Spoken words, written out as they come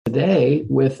today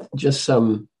with just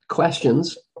some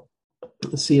questions.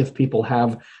 Let's see if people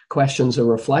have questions or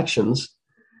reflections.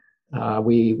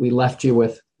 We left you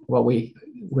with what we,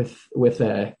 with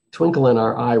a twinkle in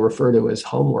our eye, refer to as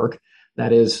homework.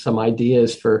 That is some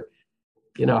ideas for,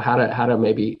 how to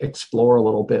maybe explore a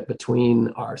little bit between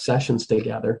our sessions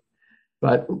together.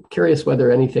 But I'm curious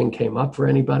whether anything came up for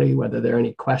anybody, whether there are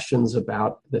any questions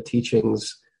about the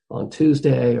teachings on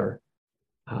Tuesday or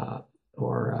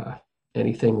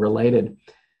anything related.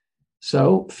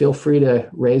 So feel free to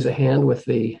raise a hand with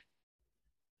the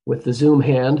Zoom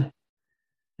hand.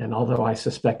 And although I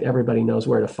suspect everybody knows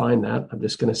where to find that, I'm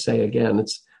just going to say again,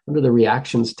 it's under the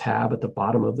Reactions tab at the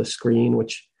bottom of the screen,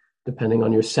 which, depending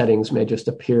on your settings, may just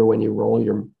appear when you roll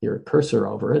your cursor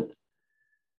over it.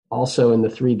 Also in the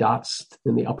three dots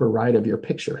in the upper right of your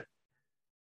picture,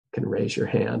 you can raise your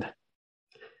hand.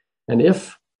 And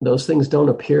if those things don't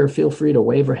appear, feel free to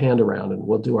wave your hand around and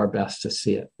we'll do our best to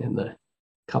see it in the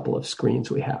couple of screens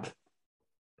we have.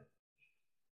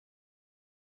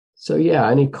 So yeah,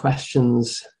 any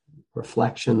questions,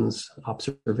 reflections,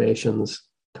 observations,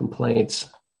 complaints?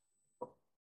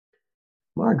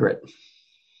 Margaret.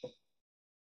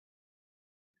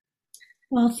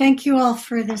 Well, thank you all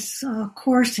for this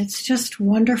course. It's just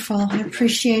wonderful. I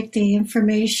appreciate the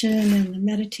information and the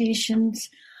meditations.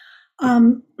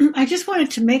 I just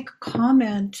wanted to make a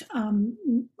comment.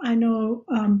 I know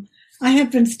I have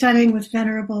been studying with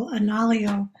Venerable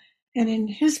Analayo, and in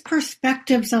his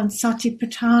perspectives on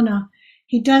Satipatthana,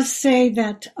 he does say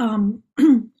that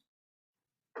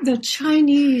the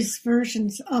Chinese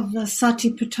versions of the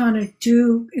Satipatthana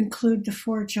do include the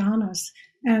four jhanas.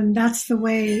 And that's the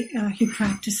way he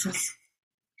practices.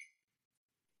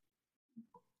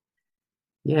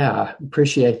 Yeah,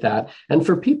 appreciate that. And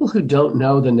for people who don't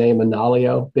know the name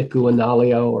Analayo, Bhikkhu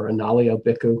Analayo or Analayo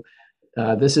Bhikkhu,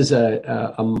 this is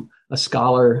a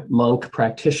scholar, monk,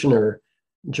 practitioner,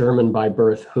 German by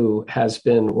birth, who has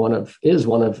been one of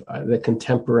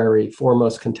the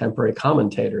foremost contemporary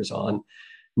commentators on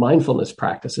mindfulness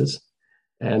practices.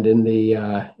 And in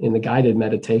the guided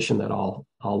meditation that I'll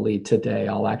lead today,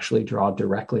 I'll actually draw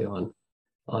directly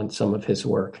on some of his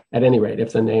work. At any rate,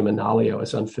 if the name Analayo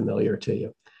is unfamiliar to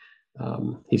you,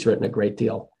 he's written a great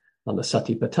deal on the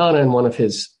Satipatthana, and one of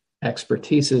his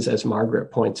expertises, as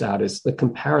Margaret points out, is the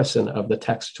comparison of the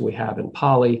texts we have in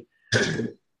Pali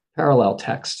to parallel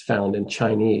texts found in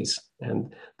Chinese.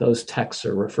 And those texts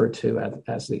are referred to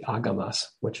as the agamas,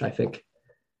 which I think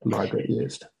Margaret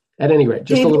used. At any rate,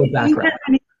 just David, a little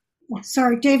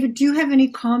background. David, do you have any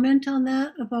comment on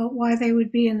that about why they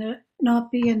would be not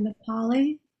be in the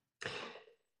Pali?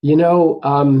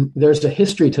 There's a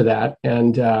history to that,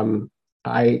 and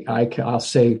I'll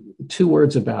say two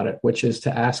words about it, which is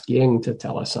to ask Ying to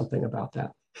tell us something about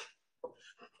that.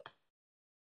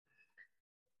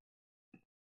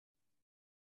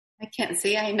 I can't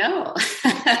say I know.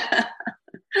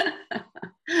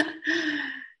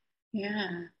 Yeah.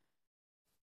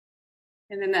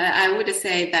 And then I would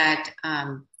say that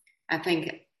I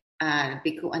think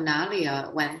Bhikkhu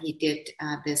Analayo, when he did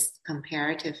this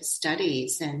comparative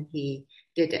studies, and he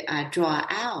did draw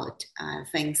out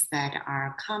things that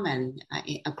are common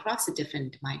across the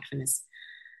different mindfulness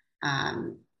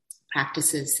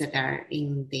practices that are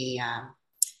in the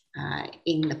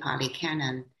Pali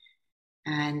Canon.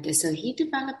 And so he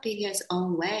developed his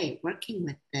own way working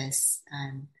with this.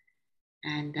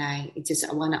 And I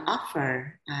just want to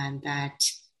offer that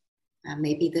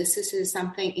maybe this is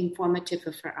something informative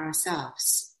for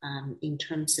ourselves in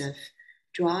terms of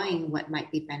drawing what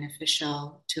might be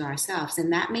beneficial to ourselves.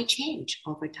 And that may change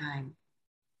over time.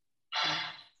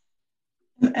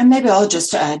 And maybe I'll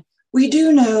just add, we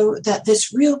do know that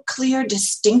this real clear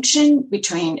distinction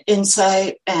between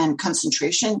insight and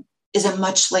concentration is a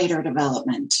much later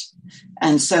development.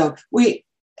 And so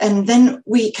then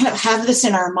we kind of have this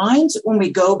in our minds when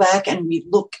we go back and we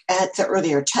look at the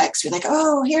earlier text. We're like,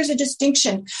 oh, here's a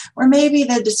distinction, where maybe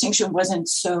the distinction wasn't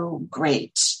so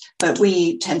great, but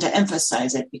we tend to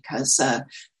emphasize it because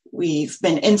we've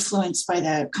been influenced by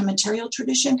the commentarial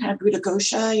tradition, kind of Buddha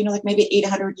Gosha, like maybe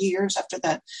 800 years after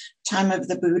the time of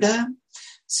the Buddha.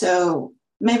 So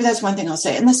maybe that's one thing I'll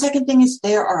say. And the second thing is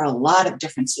there are a lot of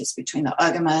differences between the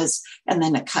Agamas and the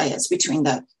Nikayas, between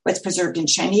what's preserved in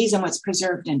Chinese and what's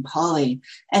preserved in Pali.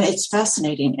 And it's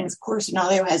fascinating. And of course,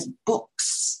 Analayo has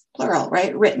books, plural,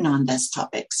 right, written on this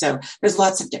topic. So there's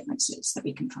lots of differences that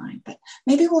we can find. But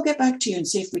maybe we'll get back to you and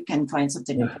see if we can find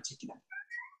something in particular.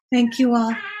 Thank you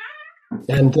all.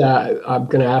 And I'm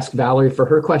going to ask Valerie for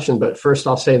her question, but first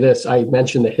I'll say this. I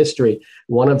mentioned the history.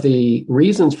 One of the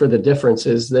reasons for the difference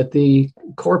is that the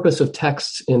corpus of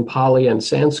texts in Pali and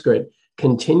Sanskrit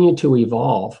continue to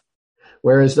evolve.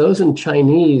 Whereas those in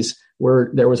Chinese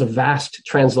there was a vast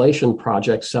translation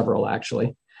project, several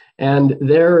actually, and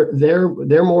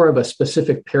they're more of a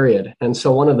specific period. And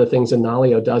so one of the things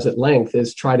Analayo does at length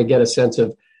is try to get a sense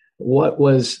of what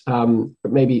was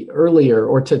maybe earlier,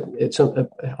 or it's a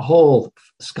whole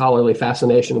scholarly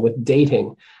fascination with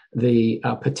dating the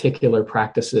particular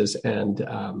practices and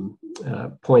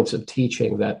points of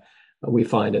teaching that we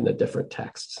find in the different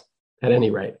texts. At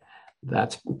any rate,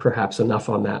 that's perhaps enough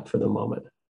on that for the moment.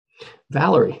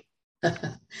 Valerie.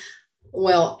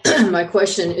 Well, my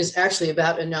question is actually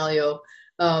about Analayo.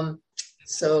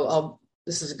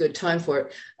 This is a good time for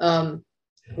it.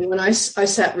 When I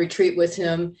sat retreat with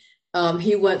him,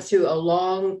 he went through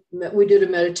we did a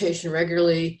meditation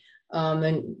regularly,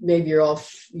 and maybe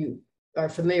you are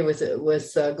familiar with it,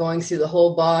 with going through the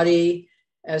whole body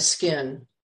as skin,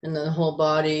 and then the whole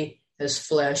body as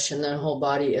flesh, and then the whole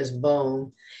body as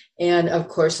bone. And of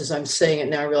course, as I'm saying it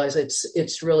now, I realize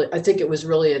it's really, I think it was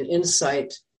really an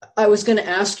insight. I was going to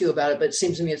ask you about it, but it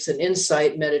seems to me it's an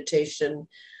insight meditation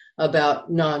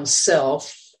about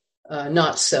non-self,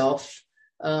 not self.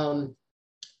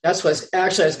 That's why I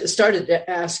started to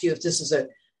ask you if this is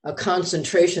a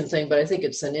concentration thing, but I think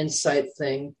it's an insight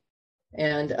thing.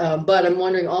 And but I'm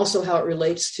wondering also how it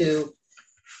relates to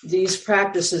these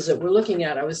practices that we're looking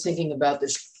at. I was thinking about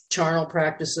the charnel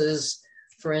practices,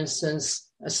 for instance.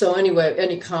 So anyway,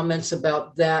 any comments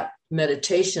about that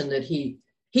meditation that he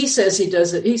says he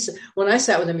does it? When I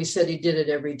sat with him, he said he did it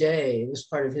every day. It was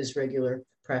part of his regular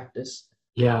practice.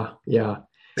 Yeah.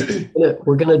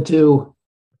 We're going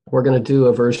to do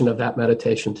a version of that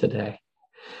meditation today.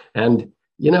 And,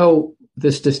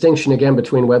 this distinction again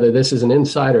between whether this is an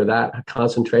insight or that a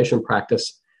concentration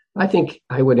practice, I think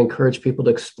I would encourage people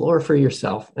to explore for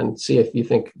yourself and see if you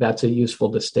think that's a useful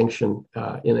distinction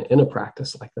in a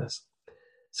practice like this.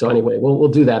 So anyway, we'll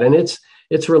do that. And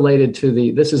it's related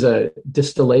to this is a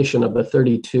distillation of the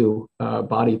 32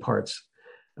 body parts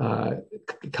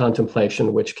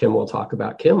contemplation, which Kim will talk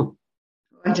about. Kim?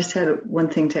 I just had one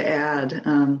thing to add,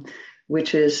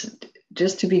 which is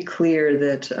just to be clear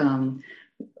that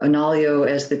Analayo,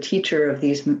 as the teacher of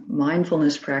these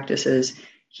mindfulness practices,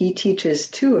 he teaches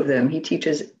two of them. He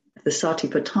teaches the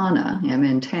Satipatthana,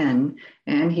 MN10,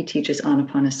 and he teaches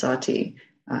Anapanasati,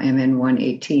 MN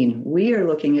 118. We are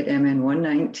looking at MN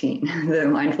 119, the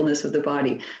mindfulness of the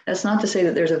body. That's not to say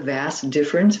that there's a vast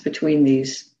difference between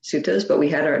these suttas, but we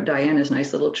had Diana's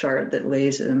nice little chart that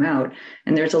lays them out.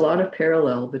 And there's a lot of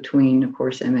parallel between, of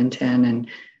course, MN10 and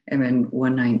MN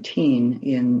 119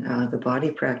 in the body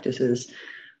practices.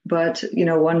 But,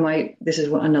 this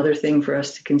is another thing for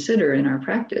us to consider in our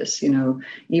practice.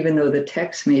 Even though the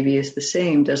text maybe is the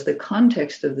same, does the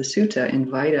context of the sutta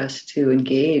invite us to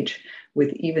engage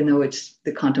with, even though it's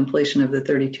the contemplation of the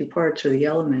 32 parts or the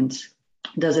elements,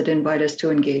 does it invite us to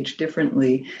engage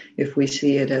differently if we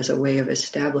see it as a way of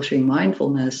establishing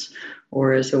mindfulness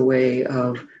or as a way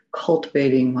of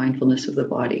cultivating mindfulness of the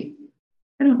body?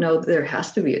 I don't know that there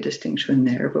has to be a distinction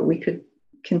there, but we could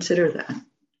consider that.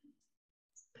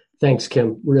 Thanks,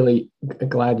 Kim. Really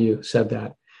glad you said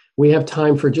that. We have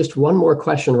time for just one more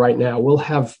question right now. We'll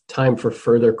have time for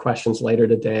further questions later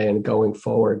today and going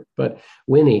forward. But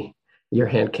Winnie, your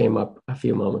hand came up a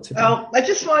few moments ago. Oh, I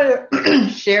just want to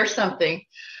share something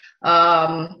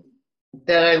that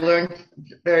I learned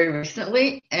very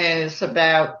recently, and it's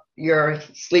about your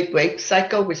sleep-wake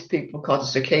cycle, which people call the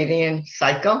circadian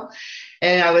cycle.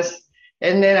 And I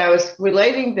was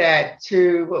relating that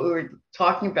to what we were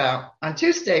talking about on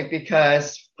Tuesday,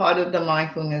 because part of the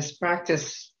mindfulness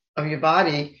practice of your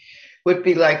body would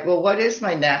be like, well, what is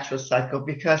my natural cycle?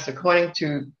 Because according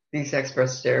to these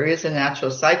experts, there is a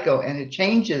natural cycle and it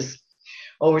changes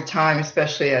over time,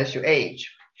 especially as you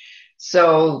age.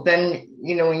 So then,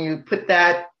 when you put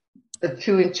the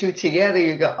two and two together,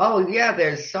 you go, oh yeah,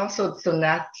 there's also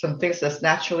some things that's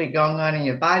naturally going on in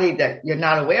your body that you're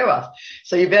not aware of.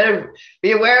 So you better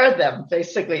be aware of them,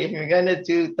 basically, if you're going to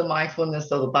do the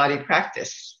mindfulness of the body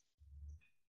practice.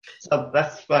 So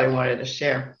that's what I wanted to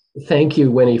share. Thank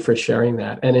you, Winnie, for sharing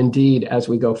that. And indeed, as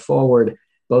we go forward,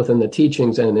 both in the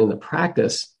teachings and in the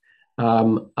practice,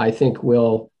 I think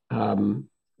we'll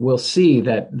see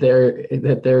that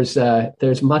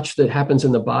there's much that happens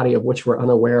in the body of which we're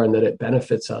unaware, and that it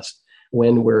benefits us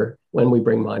when we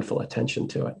bring mindful attention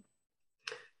to it.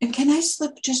 And can I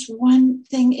slip just one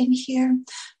thing in here?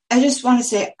 I just want to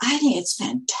say, I think it's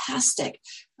fantastic.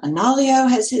 Analayo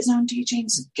has his own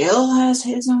teachings. Gil has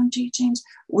his own teachings.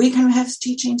 We can have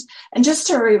teachings. And just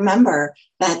to remember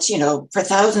that, for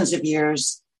thousands of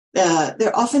years,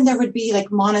 There would be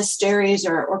like monasteries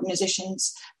or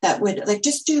organizations that would like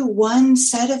just do one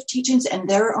set of teachings and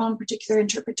their own particular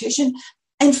interpretation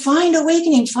and find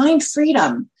awakening, find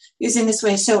freedom using this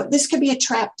way. So this could be a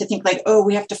trap to think like, oh,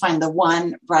 we have to find the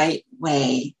one right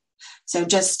way. So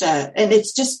just, and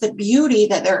it's just the beauty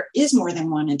that there is more than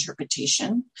one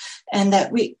interpretation and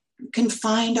that we can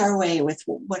find our way with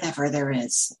whatever there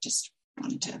is. Just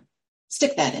wanted to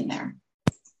stick that in there.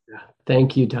 Yeah.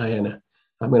 Thank you, Diana.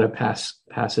 I'm going to pass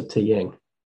it to Ying.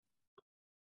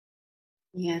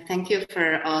 Yeah, thank you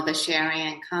for all the sharing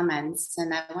and comments.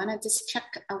 And I want to just check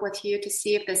with you to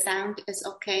see if the sound is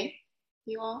okay.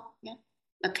 You all? Yeah?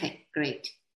 Okay, great.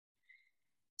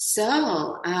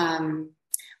 So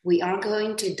we are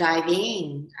going to dive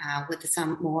in with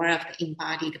some more of the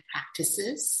embodied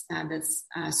practices this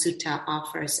sutta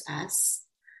offers us.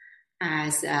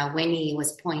 As Winnie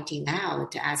was pointing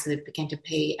out, as we begin to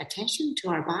pay attention to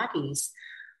our bodies,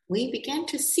 we began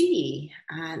to see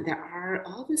there are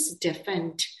all these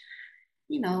different,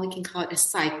 we can call it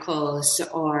cycles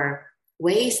or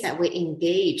ways that we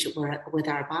engage with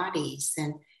our bodies.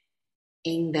 And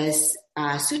in this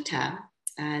sutta,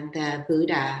 the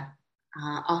Buddha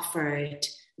offered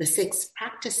the 6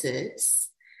 practices.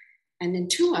 And then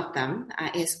 2 of them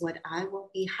is what I will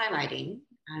be highlighting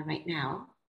right now.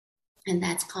 And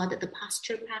that's called the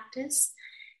posture practice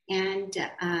and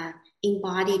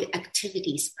embodied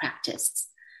activities practice.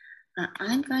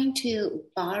 I'm going to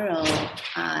borrow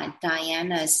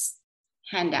Diana's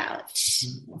handout.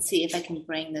 Let's see if I can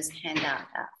bring this handout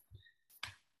up.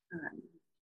 Let's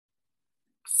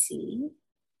see.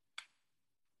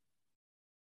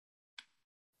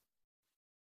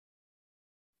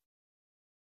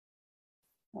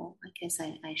 Oh, I guess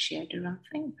I shared the wrong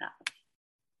thing probably.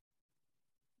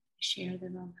 Share the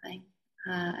wrong thing.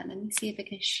 Let me see if I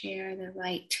can share the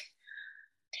right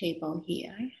table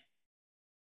here.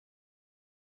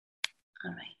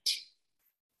 All right.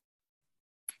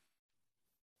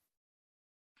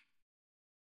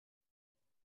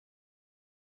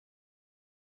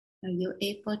 Are you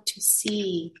able to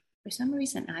see? For some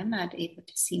reason, I'm not able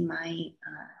to see my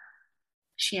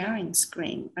sharing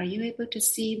screen. Are you able to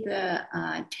see the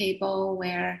table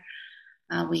where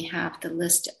we have the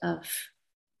list of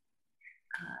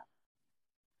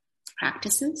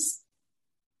practices?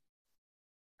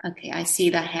 Okay, I see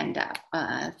the hand up,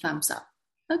 thumbs up.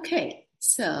 Okay,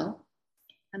 so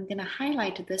I'm going to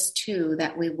highlight this too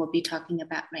that we will be talking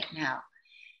about right now.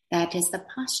 That is the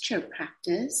posture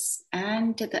practice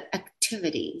and the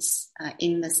activities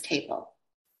in this table.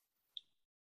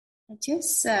 I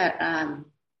just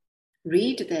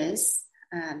read this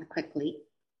quickly.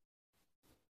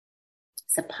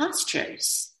 The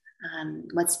postures,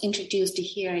 what's introduced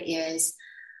here is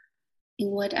in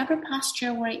whatever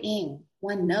posture we're in,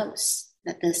 one knows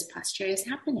that this posture is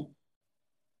happening.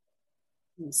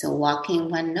 And so walking,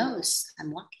 one knows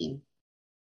I'm walking.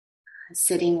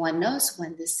 Sitting, one knows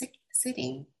when is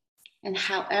sitting. And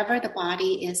however the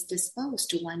body is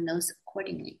disposed, one knows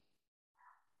accordingly.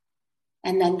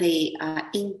 And then the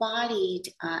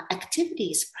embodied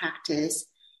activities practice,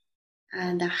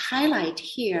 and the highlight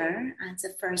here as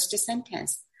the first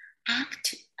sentence,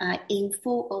 act in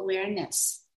full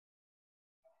awareness.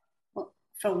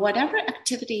 For whatever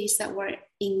activities that we're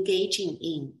engaging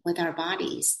in with our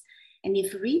bodies. And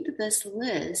if you read this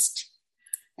list,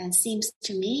 and seems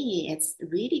to me it's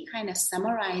really kind of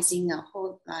summarizing a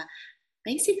whole,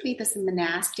 basically this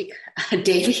monastic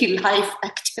daily life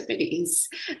activities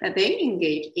that they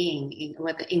engage in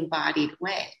with the embodied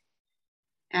way.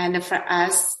 And for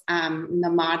us,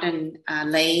 the modern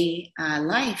lay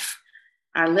life,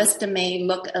 our list may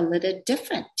look a little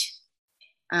different.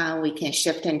 We can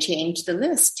shift and change the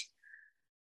list.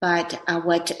 But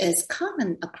what is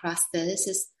common across this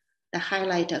is the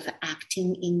highlight of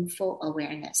acting in full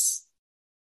awareness.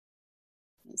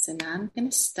 So now I'm going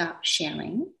to stop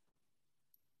sharing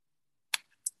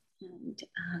and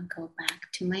go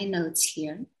back to my notes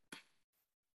here.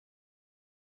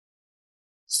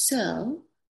 So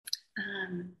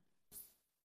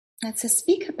let's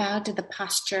speak about the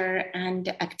posture and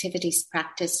activities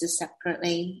practices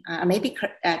separately, maybe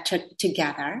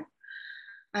together.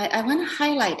 I want to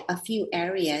highlight a few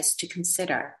areas to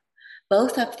consider.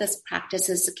 Both of these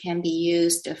practices can be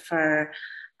used for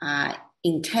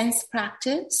intense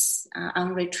practice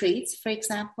on retreats, for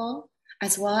example,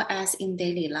 as well as in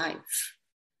daily life.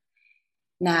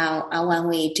 Now, when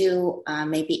we do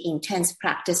maybe intense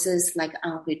practices like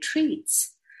on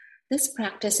retreats, these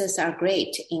practices are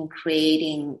great in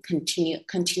creating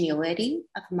continuity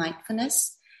of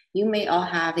mindfulness. You may all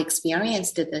have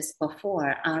experienced this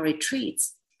before on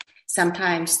retreats.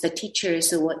 sometimes the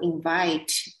teachers will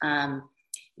invite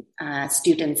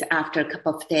students after a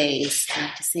couple of days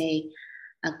to say,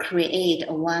 create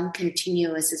one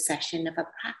continuous session of a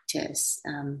practice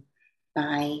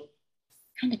by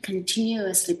kind of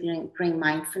continuously bring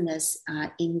mindfulness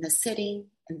in the sitting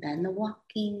and then the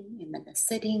walking and then the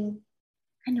sitting,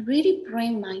 and really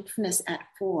bring mindfulness at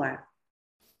 4.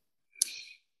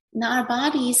 Now, our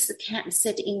bodies can't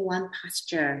sit in one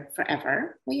posture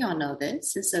forever. We all know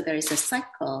this. And so there is a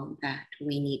cycle that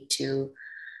we need to,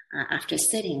 after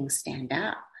sitting, stand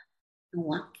up and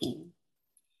walking.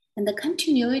 And the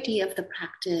continuity of the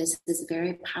practice is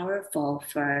very powerful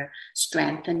for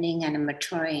strengthening and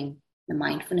maturing the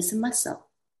mindfulness muscle.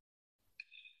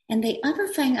 And the other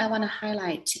thing I want to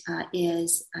highlight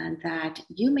is that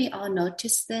you may all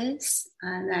notice this,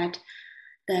 that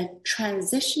the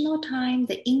transitional time,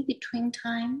 the in-between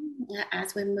time,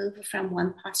 as we move from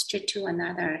one posture to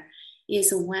another,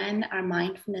 is when our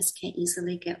mindfulness can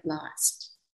easily get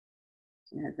lost.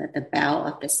 You know, the bell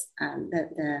of this,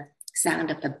 the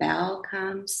sound of the bell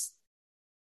comes,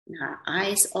 our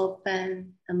eyes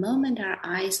open. The moment our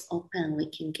eyes open, we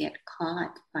can get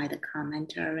caught by the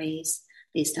commentaries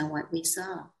based on what we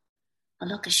saw. Oh,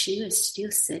 look, she is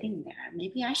still sitting there.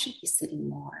 Maybe I should be sitting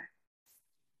more.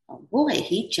 Oh boy,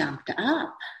 he jumped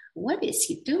up. What is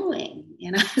he doing?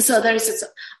 You know, so there's this,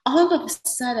 all of a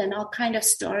sudden, all kind of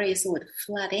stories would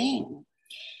flood in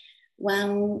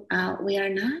when we are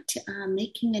not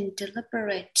making a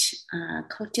deliberate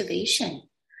cultivation.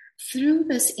 Through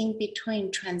this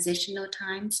in-between transitional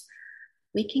times,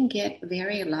 we can get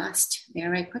very lost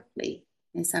very quickly.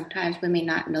 And sometimes we may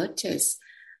not notice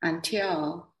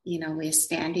until, you know, we're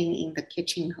standing in the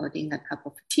kitchen holding a cup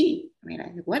of tea. I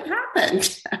mean, what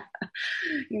happened?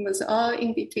 It was all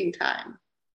in between time.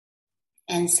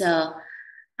 And so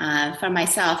for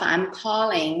myself, I'm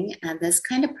calling this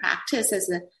kind of practice as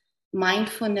a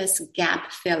mindfulness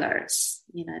gap fillers.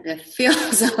 You know, there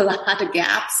fills a lot of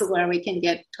gaps where we can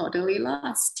get totally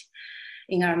lost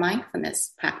in our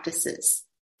mindfulness practices.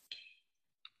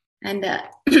 And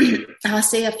I'll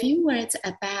say a few words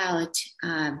about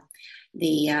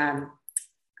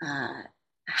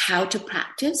how to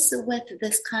practice with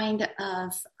this kind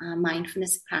of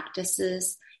mindfulness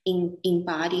practices,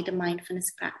 embodied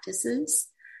mindfulness practices.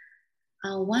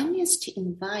 One is to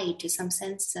invite some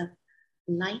sense of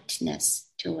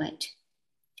lightness to it.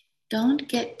 Don't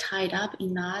get tied up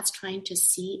in knots trying to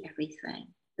see everything.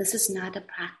 This is not a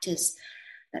practice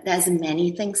that as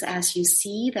many things as you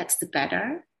see, that's the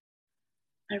better.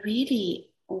 But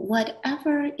really,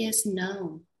 whatever is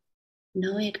known,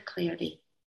 know it clearly.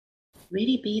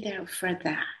 Really be there for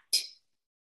that.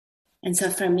 And so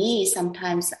for me,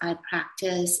 sometimes I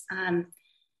practice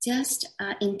just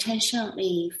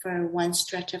intentionally for one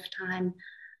stretch of time,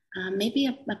 maybe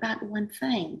about one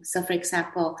thing. So for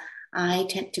example, I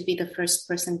tend to be the first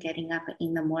person getting up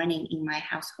in the morning in my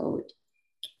household.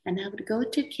 And I would go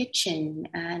to the kitchen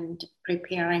and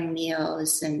preparing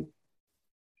meals and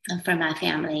for my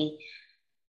family.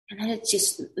 And it's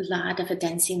just a lot of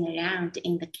dancing around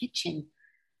in the kitchen.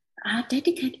 I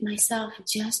dedicate myself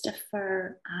just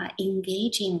for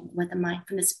engaging with the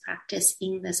mindfulness practice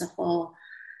in this whole,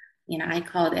 you know, I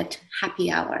call it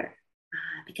happy hour.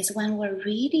 Because when we're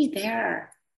really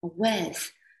there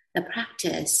with the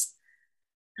practice,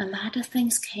 a lot of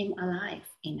things came alive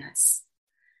in us.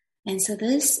 And so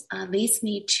this leads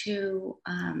me to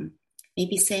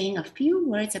maybe saying a few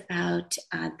words about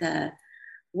the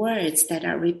words that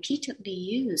are repeatedly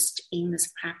used in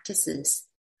these practices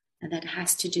that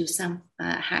has to do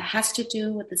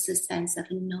with this sense of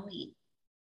knowing.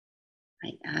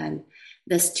 Right? And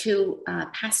these two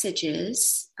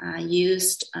passages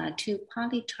used two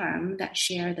Pali terms that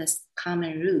share this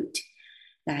common root,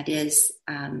 that is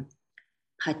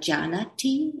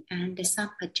pajanati and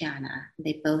sampajana.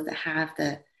 They both have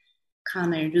the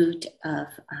common root of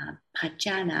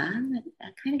pajana,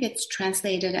 that kind of gets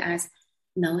translated as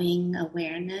knowing,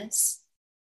 awareness.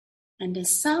 And the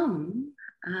sam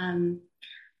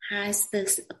has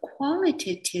this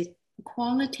qualitative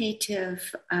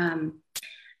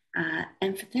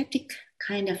empathetic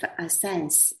kind of a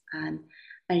sense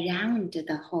around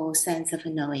the whole sense of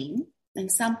knowing.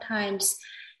 And sometimes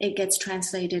it gets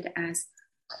translated as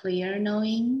clear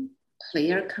knowing,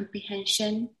 clear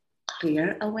comprehension,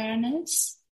 clear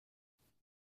awareness.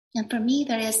 And for me,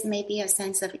 there is maybe a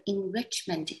sense of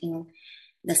enrichment in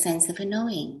the sense of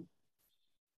knowing.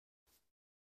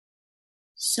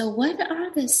 So what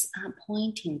are these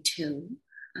pointing to?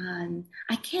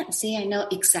 I can't say I know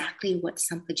exactly what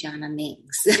sampajana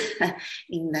means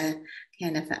in the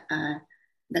kind of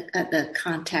the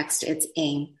context it's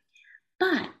in,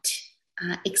 But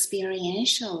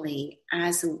experientially,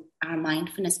 as our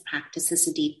mindfulness practices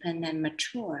deepen and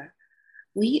mature,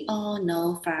 we all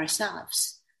know for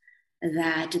ourselves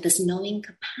that this knowing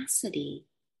capacity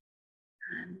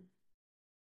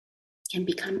can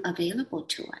become available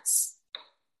to us.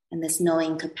 And this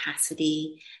knowing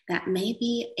capacity that may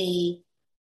be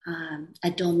a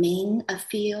domain, a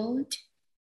field,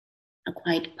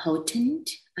 quite potent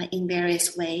in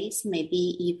various ways,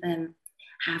 maybe even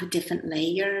have different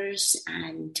layers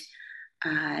and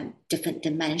different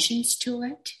dimensions to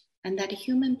it, and that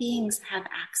human beings have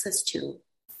access to.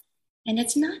 And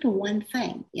it's not one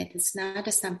thing, yet it's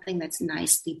not something that's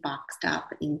nicely boxed up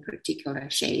in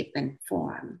particular shape and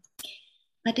form.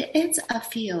 But it's a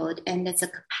field and it's a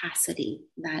capacity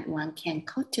that one can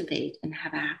cultivate and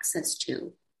have access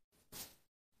to.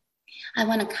 I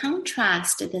want to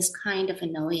contrast this kind of a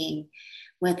knowing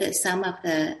with some of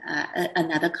the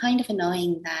another kind of a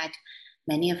knowing that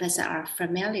many of us are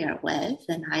familiar with,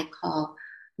 and I call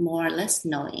more or less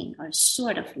knowing or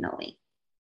sort of knowing.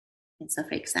 And so,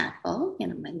 for example,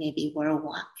 maybe we're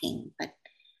walking, but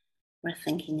we're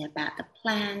thinking about the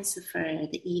plans for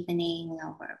the evening,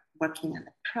 or we're working on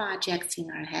the projects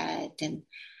in our head and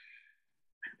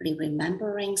probably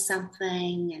remembering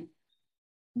something, and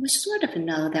we sort of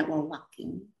know that we're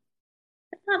walking,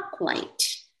 but not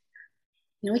quite.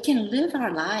 We can live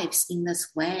our lives in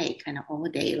this way kind of all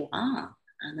day long.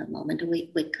 And the moment we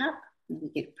wake up, we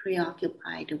get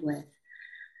preoccupied with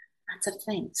lots of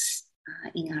things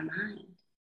in our mind.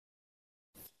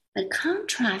 But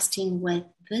contrasting with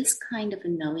this kind of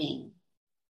knowing,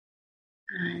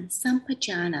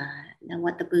 sampajana,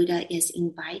 what the Buddha is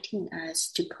inviting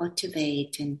us to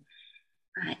cultivate, and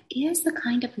is the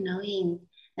kind of knowing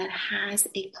that has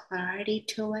a clarity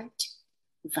to it,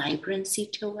 vibrancy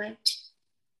to it.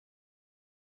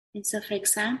 And so, for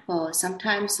example,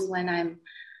 sometimes when I'm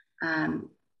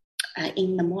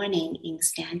in the morning,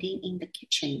 standing in the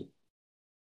kitchen,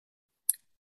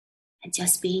 and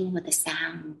just being with the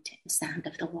sound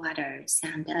of the water,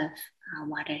 sound of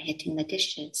water hitting the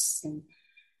dishes, and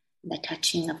the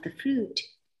touching of the fruit,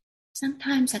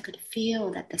 sometimes I could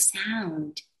feel that the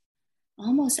sound,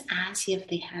 almost as if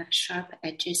they have sharp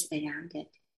edges around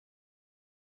it.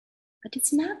 But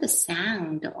it's not the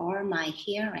sound or my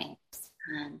hearing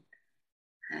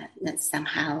that's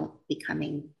somehow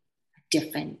becoming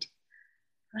different.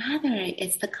 Rather,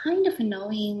 it's the kind of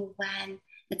knowing when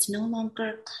it's no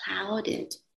longer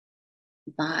clouded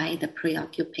by the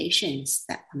preoccupations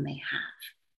that one may have.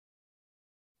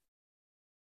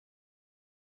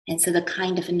 And so the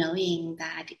kind of knowing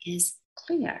that is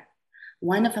clear.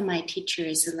 One of my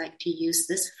teachers like to use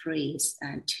this phrase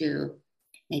to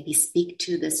maybe speak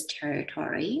to this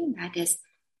territory, that is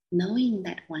knowing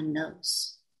that one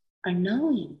knows, or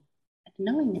knowing that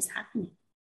knowing is happening.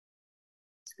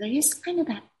 So there is kind of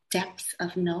that depth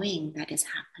of knowing that is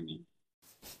happening.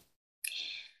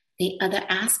 The other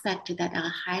aspect that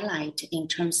I'll highlight in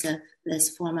terms of this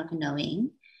form of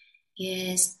knowing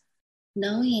is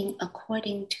knowing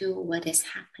according to what is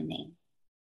happening,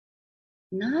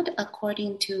 not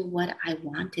according to what I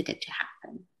wanted it to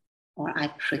happen or I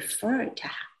prefer it to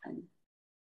happen.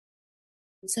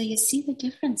 And so you see the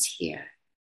difference here.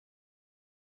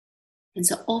 And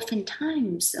so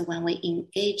oftentimes when we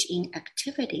engage in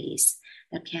activities,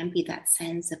 there can be that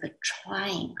sense of a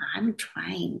trying. I'm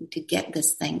trying to get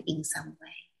this thing in some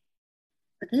way.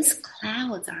 But this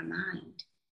clouds our mind.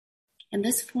 And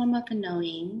this form of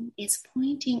knowing is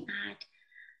pointing at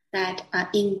that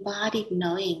embodied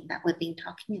knowing that we've been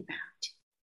talking about.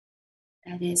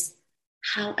 That is,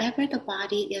 however the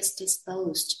body is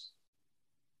disposed,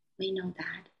 we know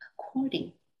that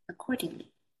accordingly,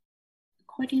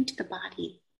 according to the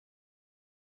body.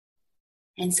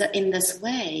 And so in this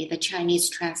way, the Chinese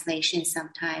translation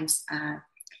sometimes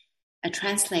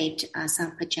translate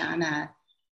sampajana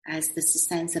as this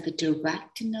sense of a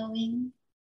direct knowing,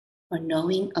 or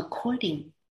knowing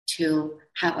according to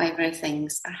however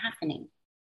things are happening,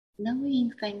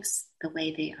 knowing things the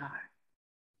way they are.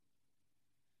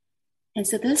 And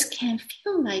so this can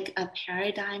feel like a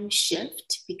paradigm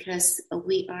shift because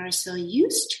we are so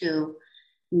used to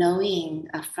knowing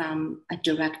from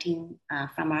directing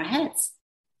from our heads.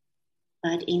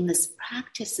 But in these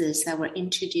practices that we're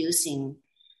introducing,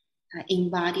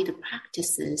 embodied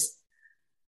practices,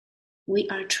 we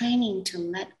are training to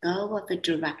let go of the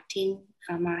directing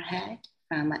from our head,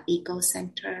 from an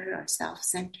ego-centered or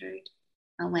self-centered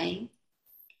way.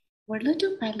 We're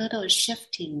little by little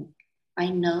shifting by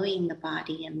knowing the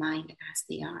body and mind as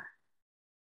they are.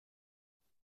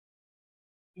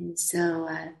 And so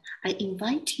I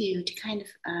invite you to kind of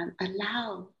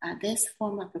allow this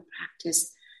form of a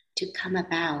practice to come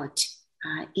about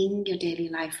in your daily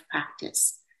life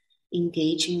practice,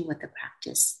 engaging with the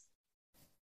practice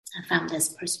from this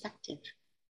perspective.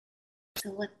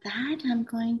 So with that, I'm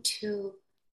going to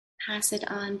pass it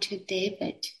on to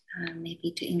David,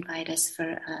 maybe to invite us for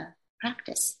a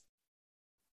practice.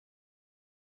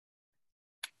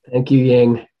 Thank you,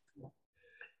 Ying.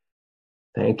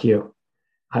 Thank you.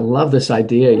 I love this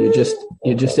idea. You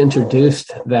just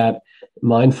introduced that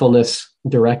mindfulness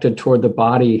directed toward the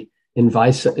body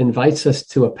invites us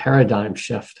to a paradigm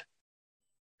shift,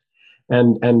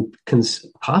 and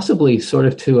possibly sort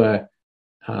of to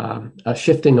a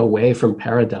shifting away from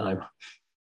paradigm,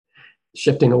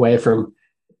 shifting away from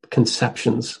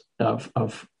conceptions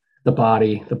of the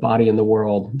body in the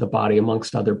world, the body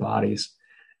amongst other bodies,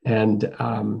 and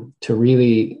to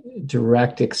really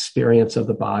direct experience of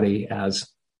the body as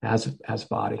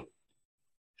body.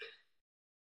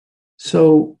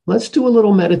 So let's do a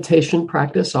little meditation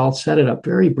practice. I'll set it up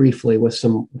very briefly with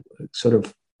some sort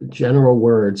of general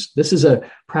words. This is a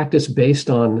practice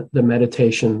based on the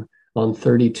meditation on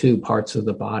 32 parts of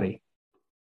the body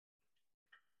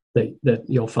that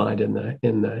you'll find in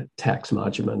the text,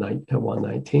 Majjhima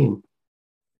 119.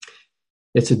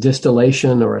 It's a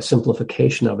distillation or a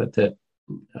simplification of it that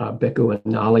Bhikkhu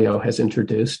Analayo has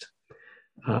introduced,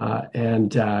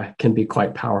 and can be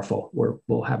quite powerful.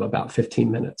 We'll have about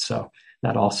 15 minutes, so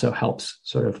that also helps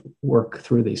sort of work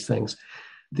through these things.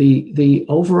 The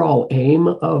overall aim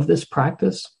of this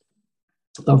practice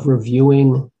of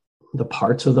reviewing the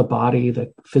parts of the body,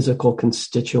 the physical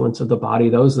constituents of the body,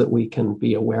 those that we can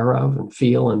be aware of and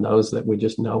feel, and those that we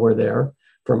just know are there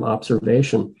from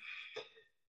observation,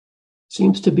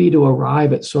 seems to be to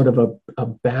arrive at sort of a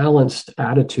balanced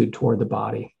attitude toward the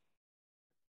body,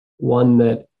 one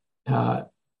that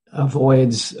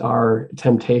avoids our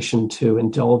temptation to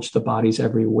indulge the body's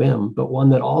every whim, but one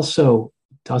that also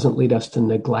doesn't lead us to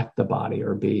neglect the body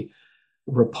or be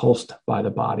repulsed by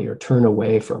the body or turn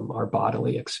away from our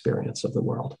bodily experience of the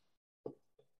world.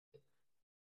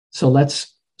 So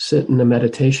let's sit in a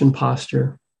meditation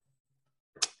posture.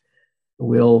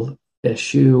 We'll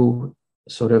eschew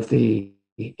sort of the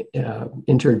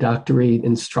introductory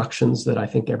instructions that I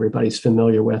think everybody's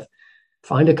familiar with.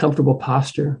 Find a comfortable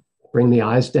posture. Bring the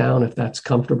eyes down if that's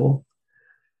comfortable.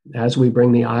 As we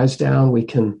bring the eyes down, we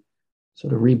can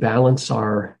sort of rebalance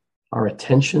our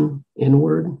attention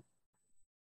inward,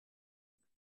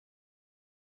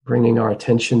 bringing our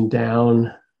attention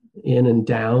down, in and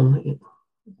down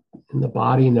in the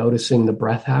body, noticing the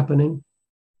breath happening.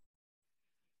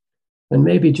 And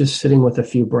maybe just sitting with a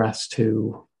few breaths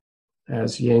too,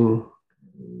 as Ying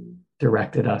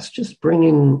directed us, just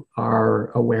bringing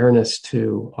our awareness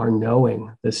to our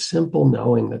knowing, this simple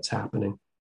knowing that's happening.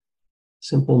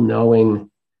 Simple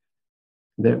knowing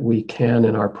that we can,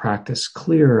 in our practice,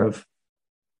 clear of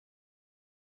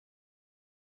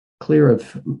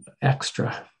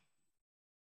extra.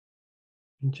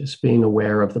 Just being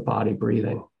aware of the body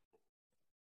breathing.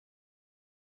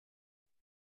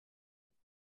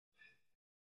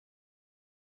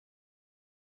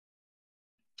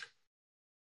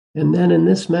 And then in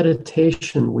this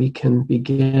meditation, we can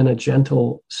begin a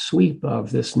gentle sweep of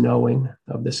this knowing,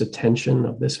 of this attention,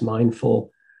 of this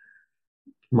mindful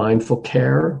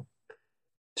care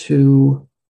to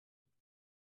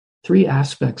three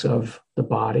aspects of the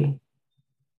body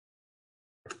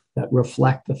that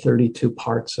reflect the 32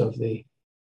 parts of the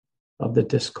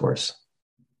discourse.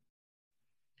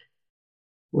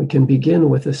 We can begin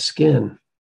with the skin,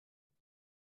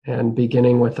 and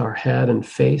beginning with our head and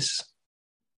face,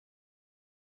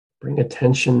 bring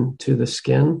attention to the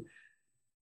skin.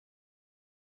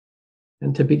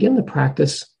 And to begin the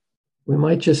practice, we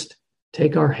might just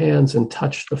take our hands and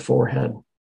touch the forehead.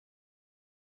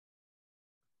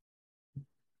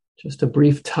 Just a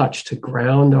brief touch to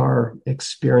ground our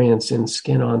experience in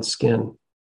skin on skin.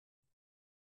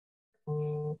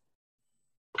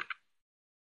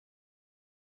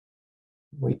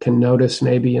 We can notice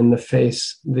maybe in the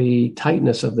face the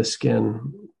tightness of the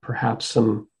skin, perhaps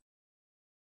some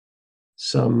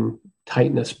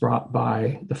tightness brought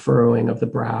by the furrowing of the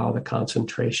brow, the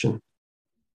concentration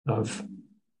of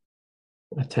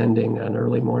attending an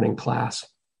early morning class.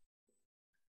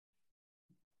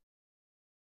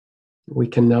 We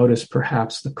can notice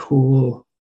perhaps the cool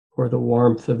or the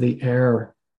warmth of the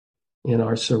air in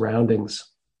our surroundings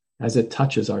as it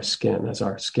touches our skin, as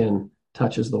our skin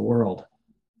touches the world.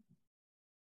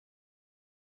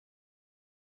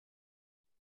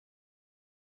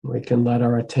 We can let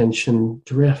our attention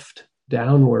drift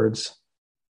downwards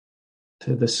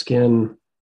to the skin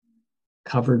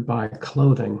covered by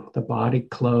clothing, the body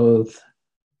clothed,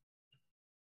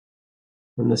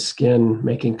 and the skin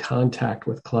making contact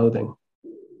with clothing.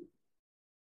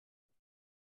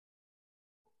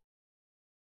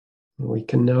 And we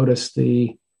can notice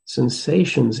the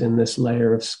sensations in this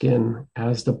layer of skin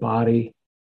as the body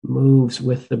moves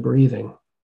with the breathing.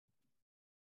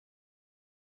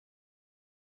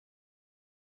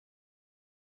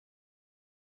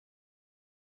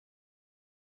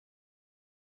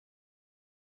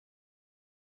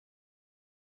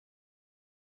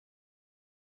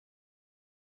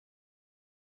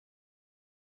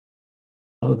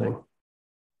 Clothing.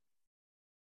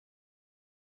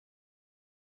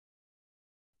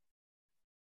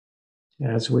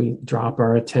 As we drop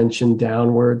our attention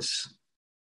downwards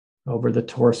over the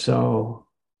torso,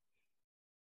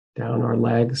 down our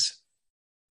legs,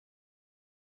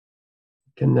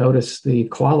 you can notice the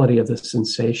quality of the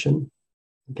sensation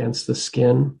against the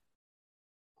skin.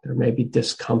 There may be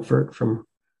discomfort from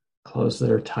clothes that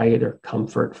are tight or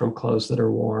comfort from clothes that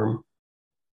are warm.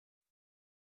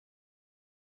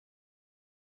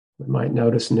 We might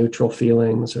notice neutral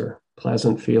feelings or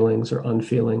pleasant feelings or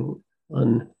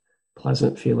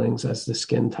unpleasant feelings as the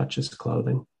skin touches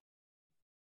clothing.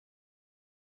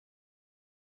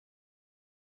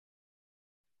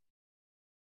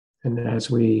 And as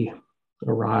we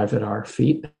arrive at our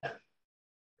feet,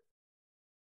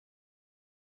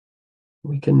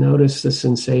 we can notice the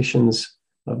sensations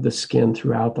of the skin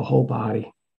throughout the whole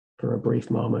body for a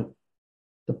brief moment.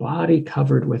 The body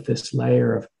covered with this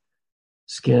layer of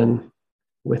skin,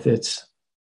 with its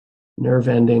nerve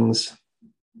endings,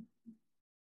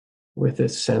 with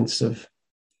its sense of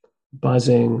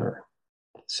buzzing or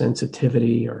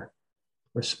sensitivity or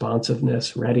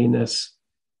responsiveness, readiness,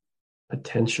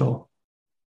 potential.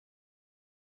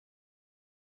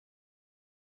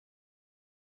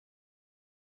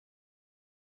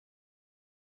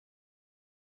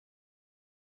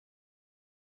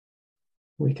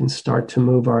 We can start to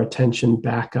move our attention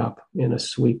back up in a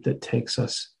sweep that takes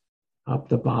us up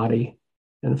the body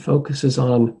and focuses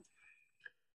on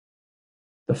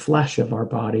the flesh of our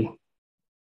body.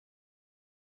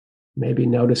 Maybe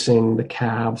noticing the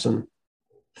calves and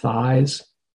thighs,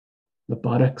 the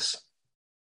buttocks,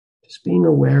 just being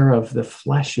aware of the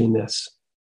fleshiness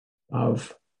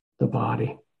of the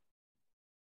body,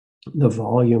 the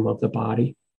volume of the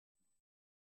body.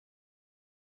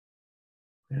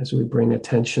 As we bring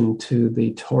attention to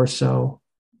the torso,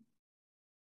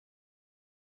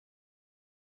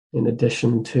 in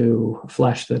addition to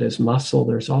flesh that is muscle,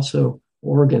 there's also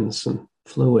organs and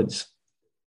fluids,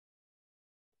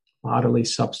 bodily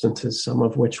substances, some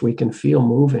of which we can feel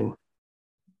moving,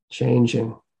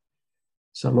 changing,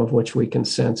 some of which we can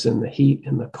sense in the heat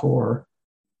in the core,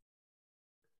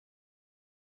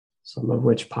 some of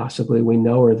which possibly we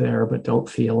know are there but don't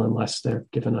feel unless they're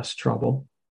giving us trouble.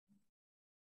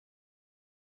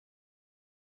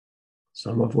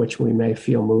 Some of which we may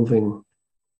feel moving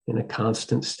in a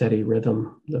constant, steady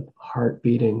rhythm, the heart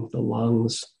beating, the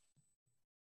lungs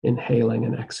inhaling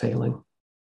and exhaling.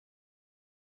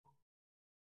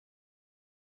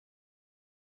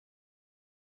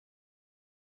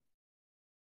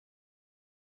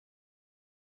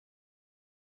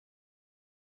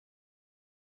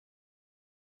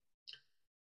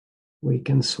 We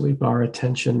can sweep our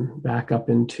attention back up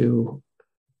into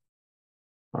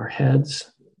our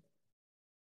heads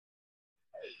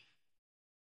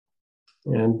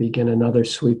and begin another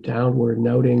sweep downward,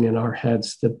 noting in our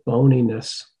heads the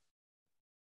boniness,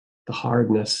 the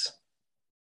hardness,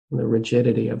 the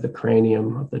rigidity of the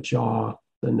cranium, of the jaw,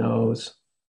 the nose.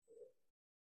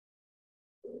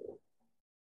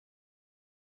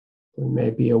 We may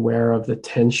be aware of the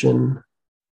tension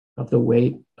of the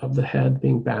weight of the head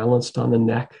being balanced on the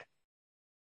neck,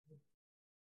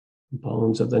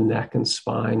 bones of the neck and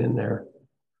spine in their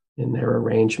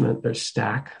arrangement, their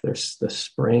stack. There's the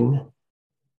spring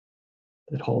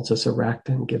that holds us erect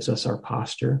and gives us our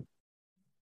posture.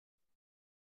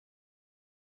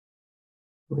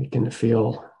 We can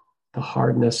feel the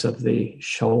hardness of the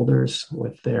shoulders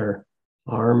with their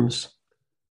arms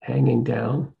hanging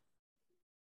down.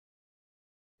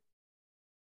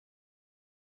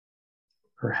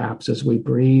 Perhaps as we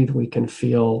breathe, we can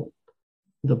feel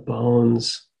the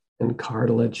bones and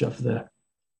cartilage of the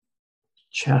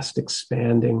chest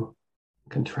expanding,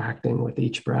 contracting with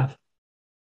each breath.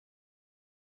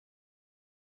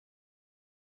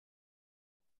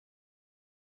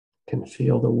 Can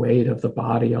feel the weight of the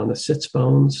body on the sits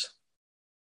bones.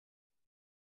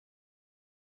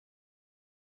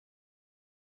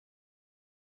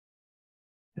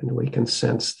 And we can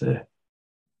sense the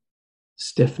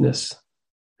stiffness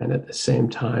and at the same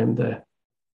time, the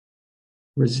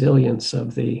resilience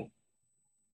of the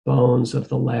bones of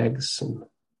the legs and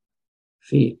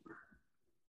feet.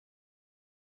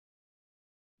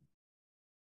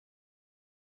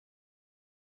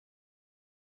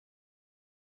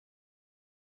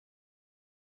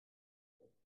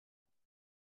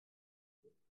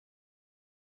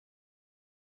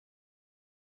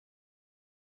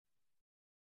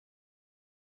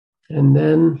 And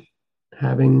then,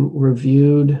 having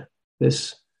reviewed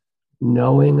this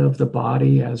knowing of the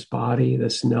body as body,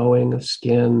 this knowing of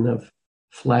skin, of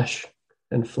flesh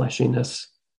and fleshiness,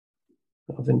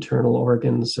 of internal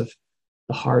organs, of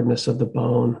the hardness of the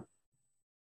bone,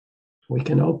 we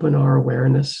can open our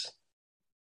awareness,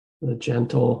 the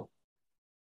gentle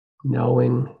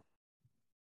knowing,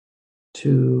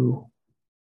 to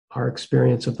our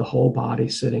experience of the whole body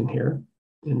sitting here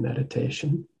in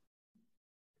meditation.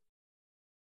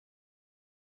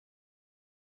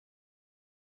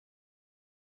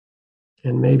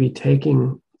 And maybe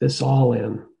taking this all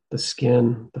in, the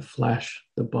skin, the flesh,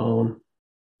 the bone,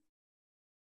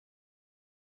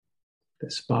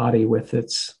 this body with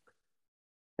its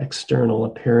external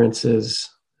appearances,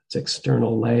 its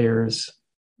external layers,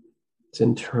 its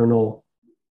internal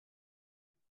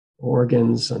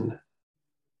organs and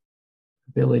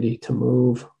ability to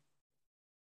move.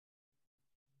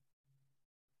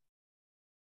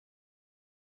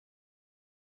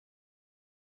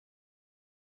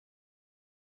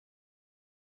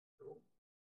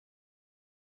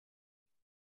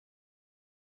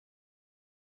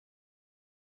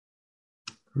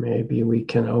 Maybe we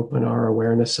can open our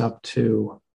awareness up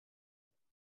to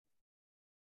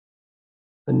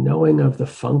a knowing of the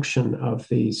function of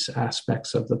these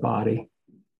aspects of the body.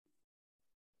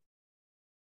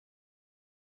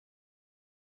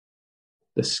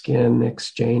 The skin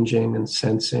exchanging and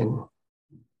sensing,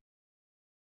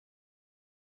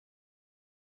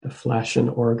 the flesh and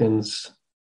organs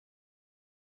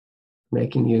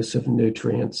making use of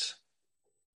nutrients,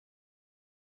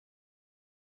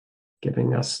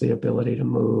 giving us the ability to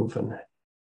move and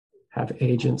have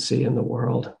agency in the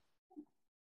world.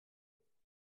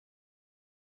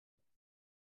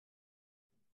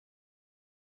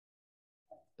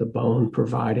 The bone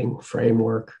providing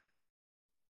framework.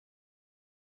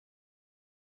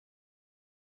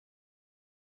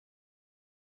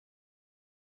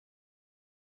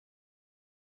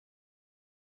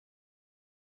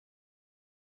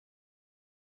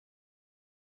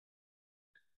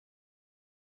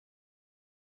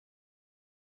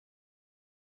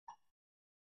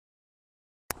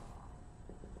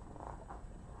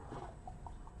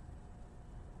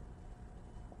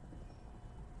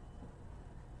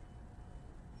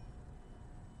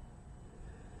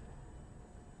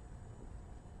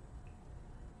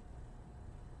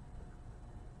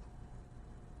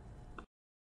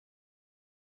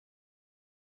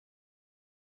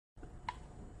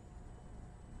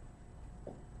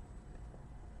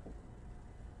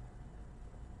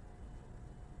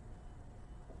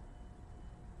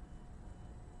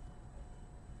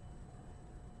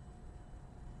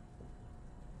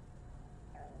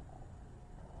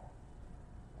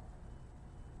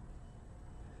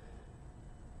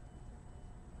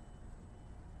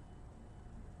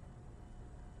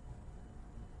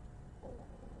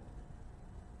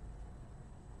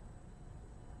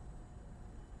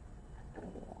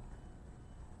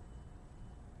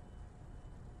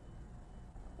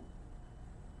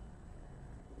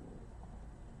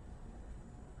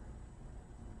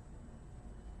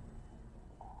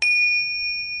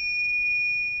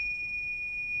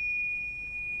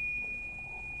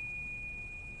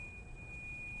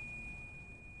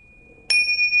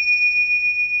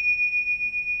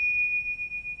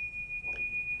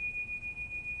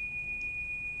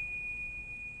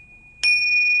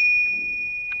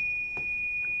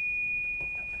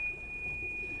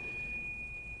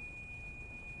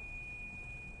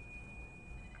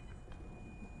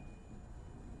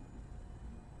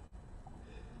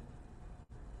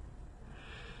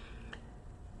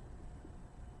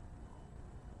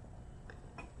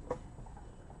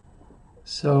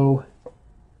 So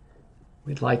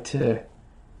we'd like to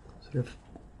sort of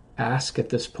ask at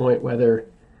this point whether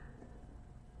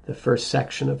the first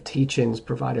section of teachings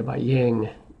provided by Ying,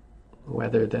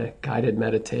 whether the guided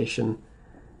meditation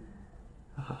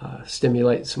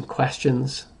stimulates some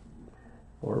questions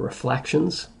or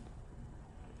reflections,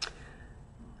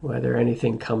 whether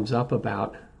anything comes up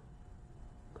about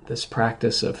this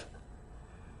practice of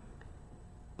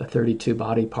the 32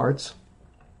 body parts,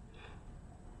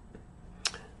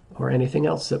 or anything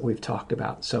else that we've talked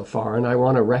about so far. And I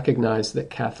want to recognize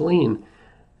that Kathleen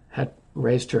had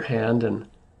raised her hand and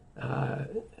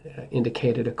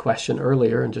indicated a question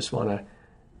earlier, and just want to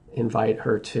invite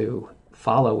her to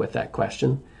follow with that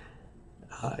question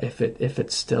if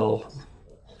it's still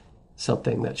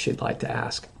something that she'd like to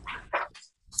ask.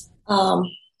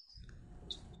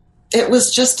 It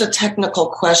was just a technical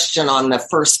question on the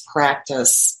first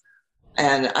practice.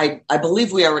 And I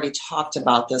believe we already talked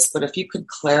about this, but if you could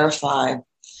clarify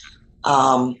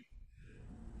the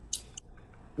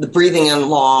breathing in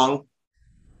long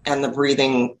and the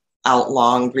breathing out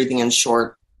long, breathing in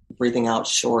short, breathing out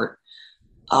short.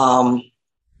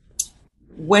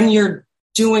 When you're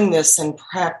doing this in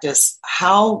practice,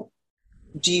 how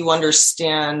do you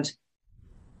understand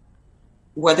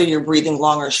whether you're breathing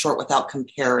long or short without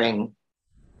comparing?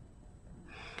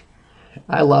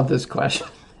 I love this question.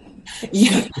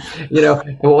 Yeah.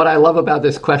 And what I love about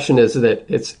this question is that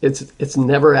it's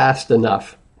never asked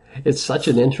enough. It's such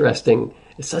an interesting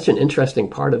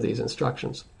part of these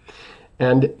instructions.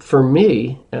 And for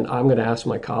me, and I'm going to ask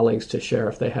my colleagues to share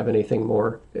if they have anything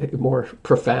more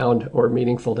profound or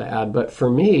meaningful to add, but for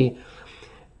me,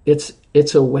 it's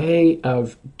a way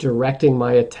of directing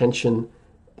my attention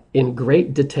in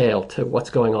great detail to what's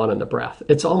going on in the breath.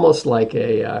 It's almost like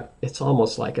a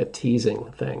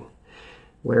teasing thing,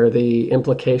 where the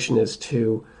implication is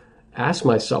to ask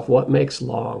myself, what makes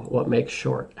long, what makes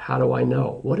short? How do I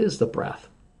know? What is the breath?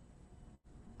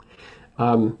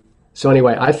 So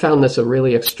anyway, I found this a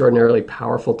really extraordinarily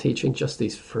powerful teaching, just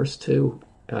these first two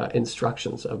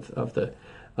instructions of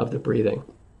the breathing.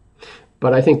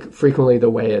 But I think frequently the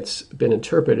way it's been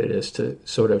interpreted is to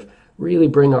sort of really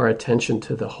bring our attention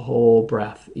to the whole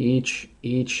breath, each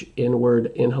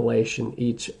inward inhalation,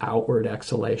 each outward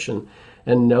exhalation,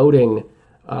 and noting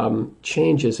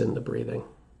changes in the breathing.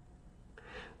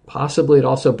 Possibly it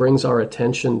also brings our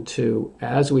attention to,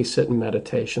 as we sit in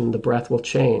meditation, the breath will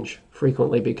change,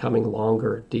 frequently becoming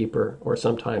longer, deeper, or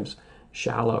sometimes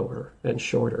shallower and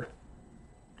shorter.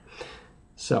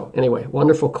 So anyway,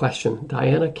 wonderful question.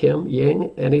 Diana, Kim,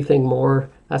 Ying, anything more?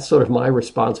 That's sort of my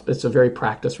response, but it's a very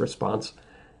practiced response.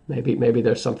 Maybe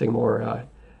there's something more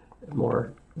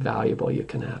valuable you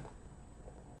can add.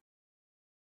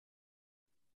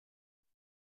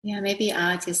 Yeah, maybe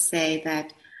I'll just say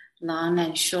that long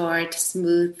and short,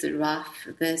 smooth, rough,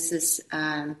 this is,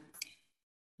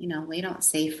 we don't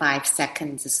say 5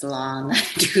 seconds is long,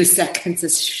 2 seconds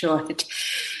is short.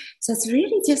 So it's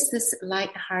really just this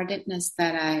lightheartedness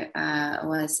that I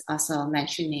was also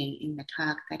mentioning in the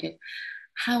talk, that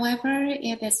however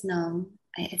it is known,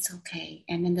 it's okay.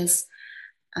 And in this,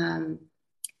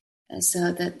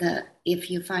 so that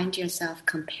if you find yourself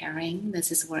comparing,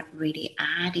 this is what really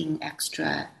adding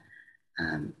extra.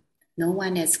 No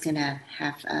one is gonna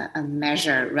have a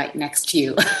measure right next to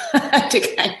you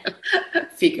to kind of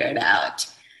figure it out.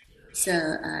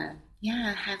 So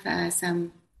have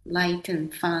some light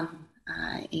and fun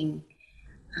in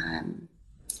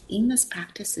those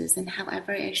practices, and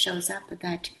however it shows up,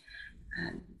 that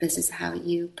this is how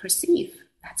you perceive.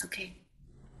 That's okay.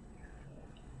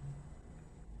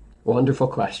 Wonderful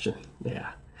question.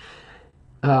 Yeah.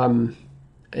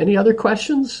 Any other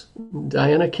questions?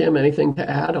 Diana, Kim, anything to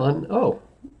add on? Oh,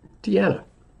 Deanna.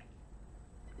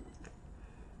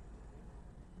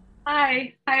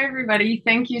 Hi everybody.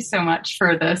 Thank you so much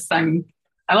for this.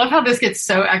 I love how this gets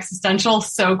so existential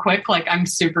so quick. Like, I'm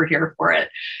super here for it.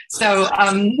 So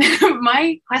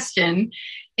my question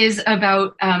is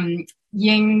about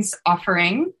Ying's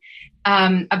offering,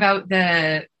 about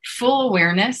the full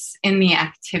awareness in the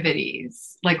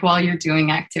activities, like while you're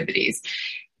doing activities.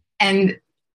 And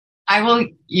I will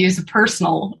use a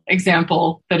personal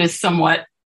example that is somewhat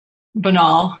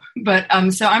banal, but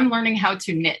so I'm learning how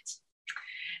to knit,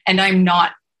 and I'm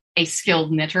not a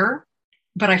skilled knitter,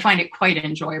 but I find it quite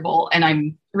enjoyable, and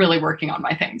I'm really working on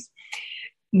my things.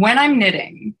 When I'm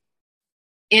knitting,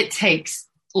 it takes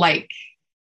like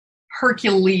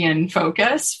Herculean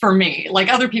focus for me. Like,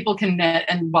 other people can knit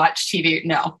and watch TV.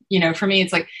 No, for me,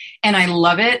 it's like, and I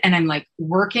love it, and I'm like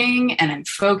working and I'm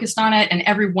focused on it. And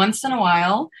every once in a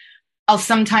while, I'll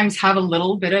sometimes have a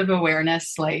little bit of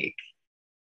awareness, like,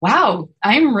 wow,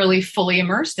 I'm really fully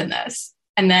immersed in this.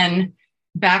 And then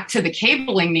back to the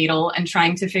cabling needle and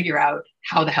trying to figure out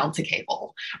how the hell to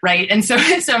cable, right? And so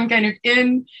I'm kind of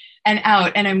in and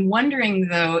out. And I'm wondering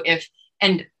though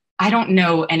and I don't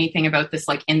know anything about this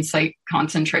like insight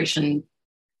concentration,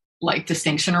 like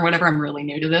distinction or whatever. I'm really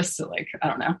new to this. So like, I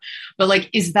don't know, but like,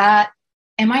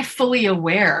 am I fully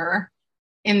aware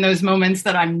in those moments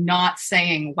that I'm not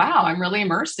saying, wow, I'm really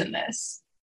immersed in this?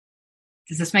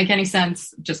 Does this make any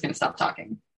sense? I'm just going to stop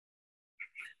talking.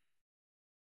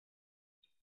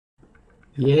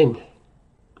 Ying.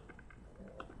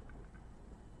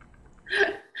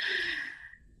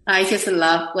 I just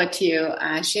love what you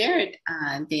shared,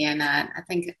 Deanna. I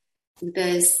think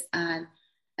this,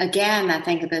 again, I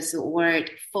think this word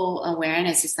full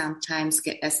awareness sometimes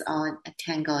get us all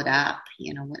tangled up.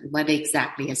 What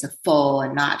exactly is a full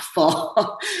and not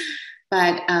full?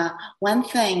 But one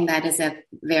thing that is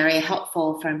very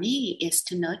helpful for me is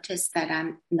to notice that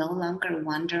I'm no longer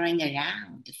wandering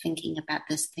around thinking about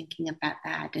this, thinking about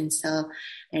that. And so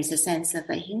there's a sense of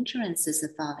the hindrances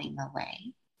falling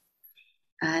away.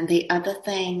 And the other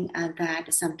thing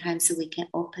that sometimes we can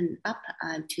open up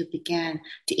to begin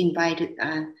to invite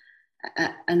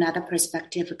another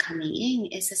perspective coming in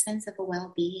is a sense of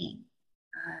well-being.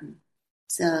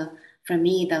 So for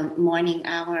me, the morning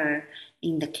hour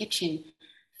in the kitchen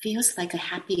feels like a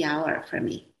happy hour for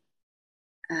me.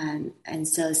 And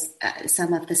so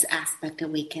some of this aspect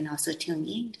we can also tune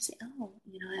in to say, oh,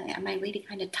 am I really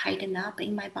kind of tightened up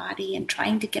in my body and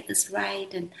trying to get this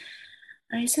right? And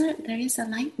there is a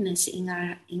lightness in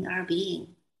our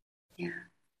being. Yeah.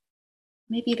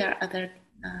 Maybe there are other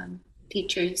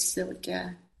teachers that would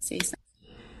say something.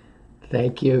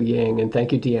 Thank you, Ying, and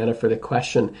thank you, Deanna, for the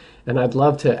question. And I'd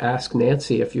love to ask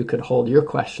Nancy if you could hold your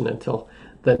question until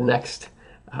the next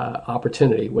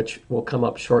opportunity, which will come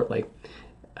up shortly.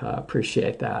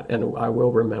 Appreciate that, and I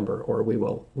will remember, or we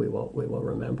will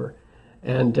remember.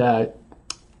 And I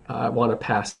want to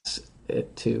pass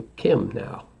it to Kim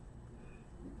now.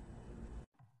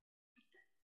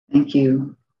 Thank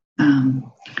you.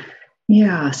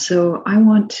 So I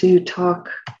want to talk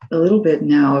a little bit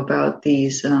now about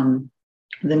these, the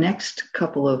next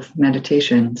couple of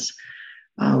meditations.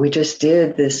 We just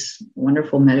did this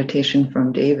wonderful meditation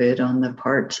from David on the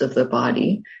parts of the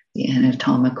body, the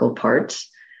anatomical parts.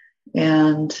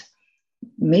 And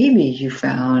maybe you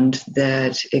found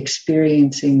that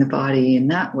experiencing the body in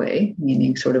that way,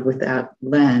 meaning sort of with that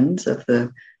lens of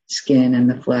the skin and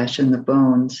the flesh and the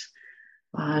bones,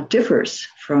 differs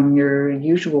from your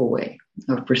usual way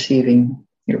of perceiving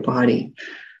your body,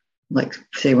 like,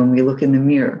 say, when we look in the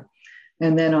mirror.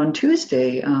 And then on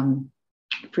Tuesday,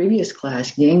 previous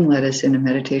class, Ying led us in a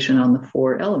meditation on the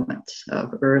 4 elements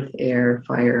of earth, air,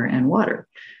 fire, and water,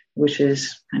 which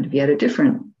is kind of yet a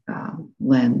different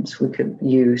lens we could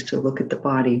use to look at the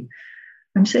body.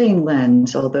 I'm saying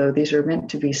lens, although these are meant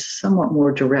to be somewhat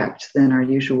more direct than our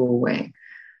usual way.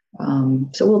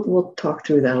 So we'll talk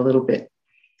through that a little bit.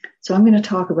 So I'm going to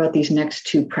talk about these next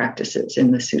 2 practices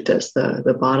in the suttas,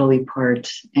 the bodily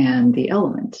parts and the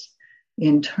elements,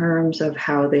 in terms of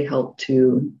how they help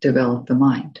to develop the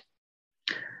mind.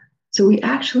 So we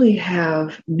actually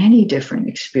have many different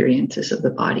experiences of the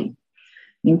body.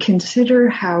 And consider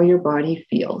how your body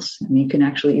feels. And you can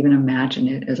actually even imagine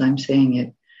it as I'm saying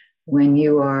it when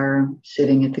you are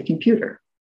sitting at the computer,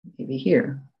 maybe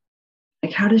here.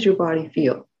 Like, how does your body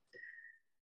feel?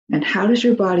 And how does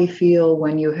your body feel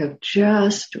when you have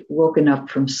just woken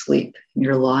up from sleep and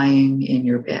you're lying in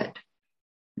your bed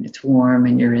and it's warm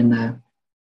and you're in the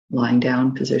lying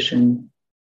down position?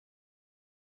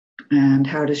 And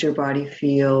how does your body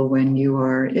feel when you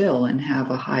are ill and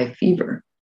have a high fever?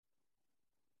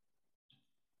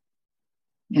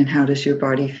 And how does your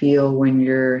body feel when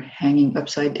you're hanging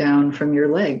upside down from your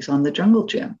legs on the jungle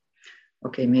gym?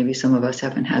 Okay, maybe some of us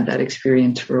haven't had that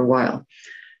experience for a while.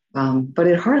 But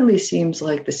it hardly seems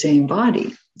like the same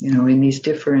body, in these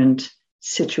different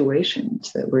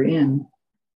situations that we're in.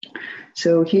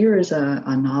 So here is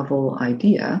a novel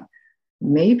idea.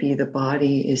 Maybe the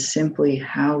body is simply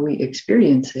how we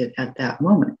experience it at that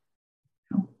moment.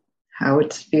 How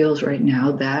it feels right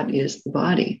now, that is the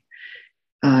body.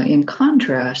 In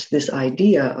contrast, this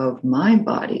idea of my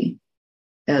body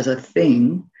as a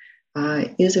thing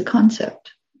is a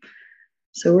concept.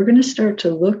 So we're going to start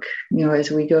to look,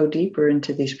 as we go deeper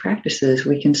into these practices,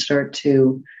 we can start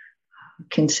to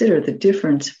consider the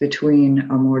difference between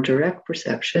a more direct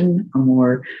perception, a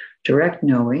more direct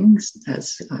knowing,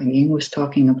 as Ying was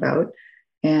talking about,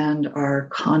 and our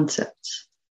concepts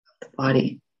of the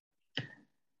body.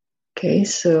 Okay,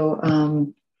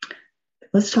 so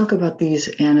let's talk about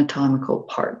these anatomical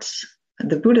parts.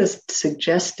 The Buddha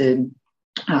suggested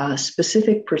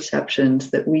specific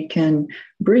perceptions that we can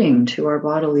bring to our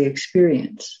bodily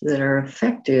experience that are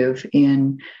effective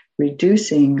in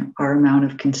reducing our amount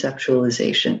of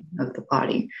conceptualization of the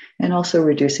body and also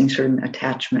reducing certain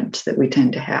attachments that we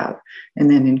tend to have. And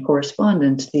then in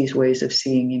correspondence, these ways of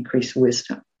seeing increase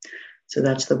wisdom. So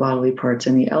that's the bodily parts,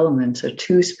 and the elements are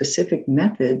 2 specific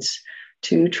methods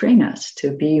to train us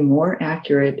to be more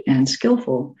accurate and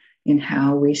skillful in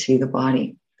how we see the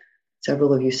body.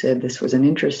 Several of you said this was an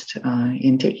interest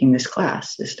in taking this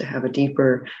class, is to have a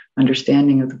deeper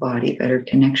understanding of the body, better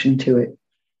connection to it.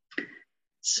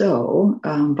 So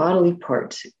bodily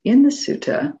parts. In the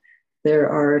sutta, there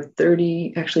are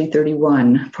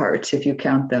 31 parts if you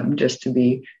count them, just to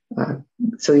be,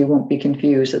 so you won't be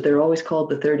confused, that they're always called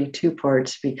the 32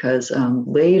 parts because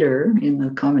later in the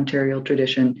commentarial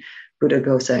tradition,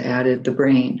 Buddhaghosa added the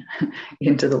brain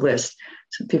into the list.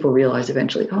 So people realized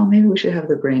eventually, oh, maybe we should have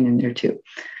the brain in there too.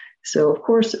 So of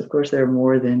course, there are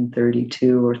more than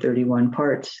 32 or 31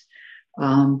 parts,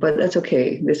 but that's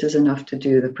okay. This is enough to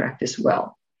do the practice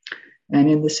well. And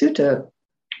in the sutta,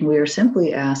 we are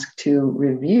simply asked to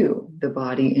review the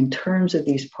body in terms of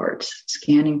these parts,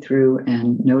 scanning through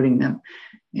and noting them.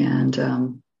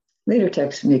 And later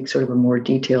texts make sort of a more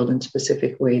detailed and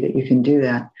specific way that you can do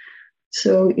that.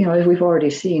 So, as we've already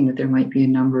seen, that there might be a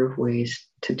number of ways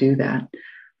to do that.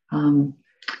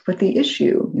 But the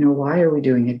issue, why are we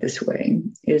doing it this way,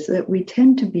 is that we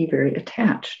tend to be very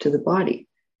attached to the body,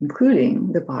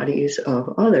 including the bodies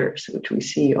of others, which we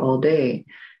see all day.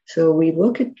 So we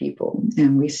look at people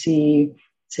and we see,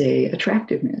 say,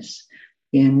 attractiveness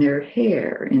in their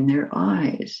hair, in their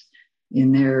eyes,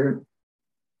 in their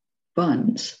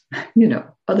buns,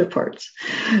 other parts.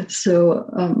 So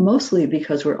mostly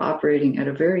because we're operating at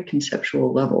a very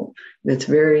conceptual level that's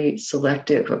very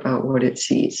selective about what it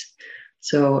sees.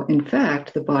 So in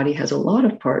fact, the body has a lot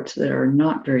of parts that are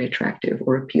not very attractive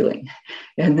or appealing.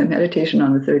 And the meditation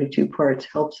on the 32 parts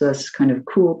helps us kind of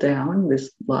cool down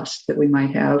this lust that we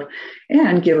might have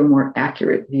and give a more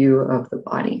accurate view of the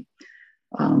body.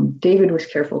 David was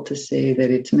careful to say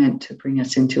that it's meant to bring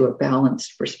us into a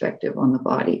balanced perspective on the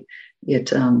body.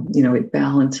 It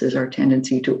balances our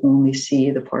tendency to only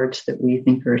see the parts that we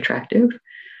think are attractive.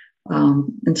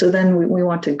 And so then we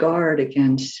want to guard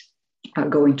against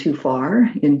going too far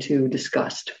into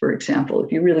disgust. For example,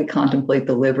 if you really contemplate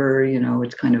the liver,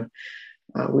 it's kind of,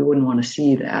 we wouldn't want to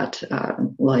see that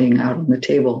lying out on the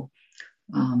table.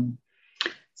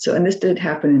 And this did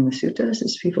happen in the suttas,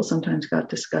 as people sometimes got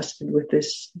disgusted with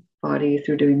this body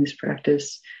through doing this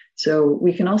practice. So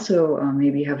we can also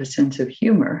maybe have a sense of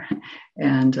humor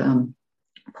and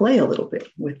play a little bit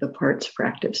with the parts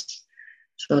practice.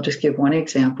 So I'll just give one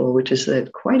example, which is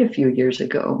that quite a few years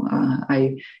ago,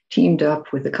 I teamed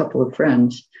up with a couple of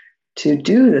friends to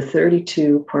do the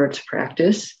 32 parts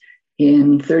practice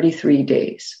in 33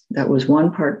 days. That was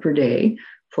one part per day,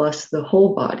 plus the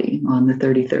whole body on the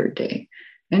 33rd day.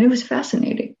 And it was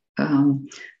fascinating.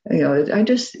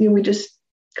 We just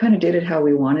kind of did it how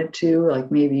we wanted to,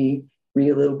 like maybe read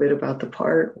a little bit about the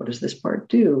part. What does this part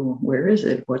do? Where is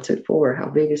it? What's it for? How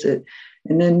big is it?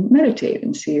 And then meditate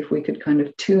and see if we could kind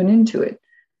of tune into it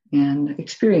and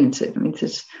experience it. I mean,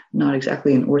 it's not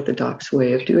exactly an orthodox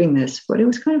way of doing this, but it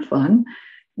was kind of fun.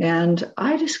 And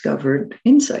I discovered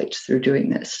insights through doing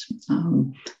this.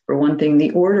 For one thing,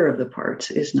 the order of the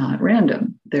parts is not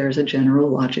random. There's a general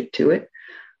logic to it.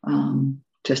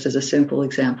 Just as a simple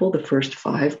example, the first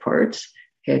 5 parts,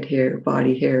 head hair,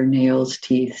 body hair, nails,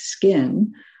 teeth,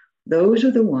 skin, those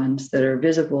are the ones that are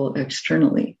visible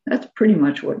externally. That's pretty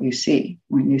much what you see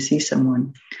when you see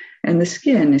someone. And the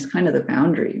skin is kind of the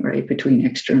boundary, right, between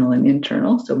external and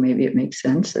internal. So maybe it makes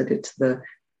sense that it's the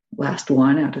last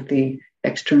one out of the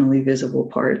externally visible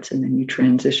parts, and then you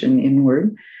transition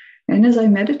inward. And as I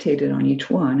meditated on each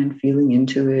one and feeling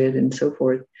into it and so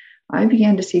forth, I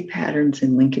began to see patterns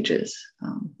and linkages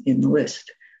in the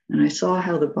list. And I saw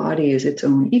how the body is its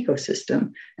own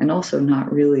ecosystem and also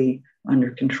not really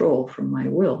under control from my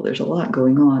will. There's a lot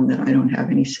going on that I don't have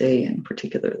any say in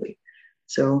particularly.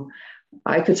 So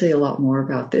I could say a lot more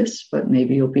about this, but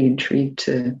maybe you'll be intrigued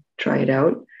to try it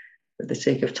out. For the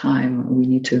sake of time, we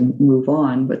need to move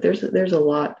on, but there's a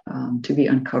lot to be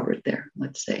uncovered there,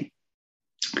 let's say.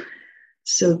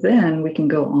 So then we can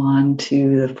go on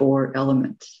to the 4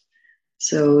 elements.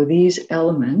 So these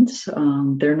elements,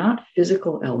 they're not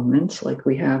physical elements like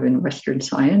we have in Western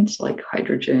science, like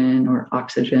hydrogen or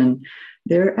oxygen.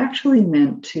 They're actually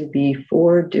meant to be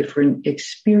 4 different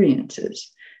experiences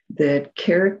that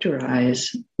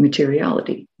characterize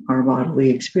materiality, our bodily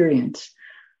experience.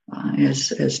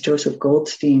 As Joseph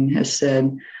Goldstein has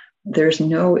said, there's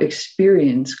no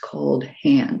experience called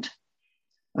hand.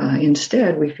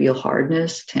 Instead, we feel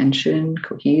hardness, tension,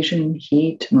 cohesion,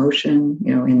 heat, motion,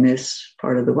 in this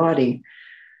part of the body.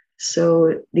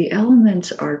 So the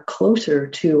elements are closer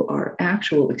to our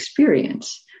actual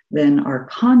experience than our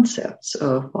concepts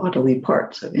of bodily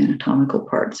parts, of anatomical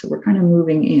parts. So we're kind of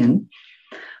moving in.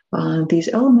 These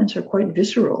elements are quite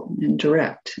visceral and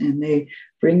direct, and they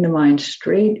bring the mind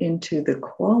straight into the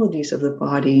qualities of the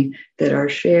body that are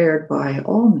shared by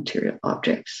all material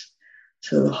objects.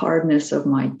 So the hardness of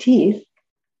my teeth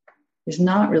is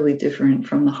not really different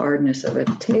from the hardness of a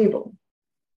table.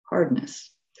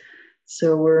 Hardness.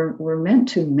 So we're meant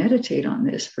to meditate on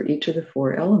this for each of the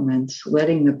four elements,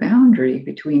 letting the boundary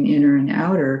between inner and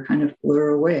outer kind of blur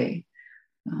away.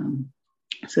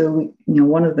 So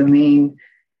one of the main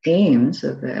aims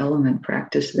of the element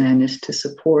practice then is to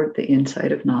support the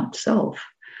insight of not self.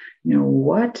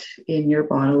 What in your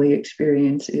bodily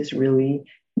experience is really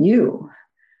you?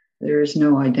 There is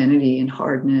no identity in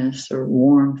hardness or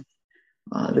warmth.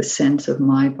 The sense of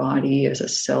my body as a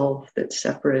self that's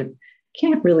separate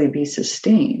can't really be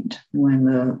sustained when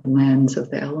the lens of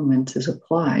the elements is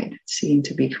applied. It's seen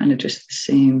to be kind of just the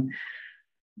same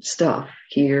stuff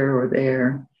here or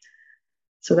there.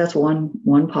 So that's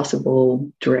one possible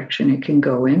direction it can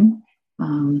go in.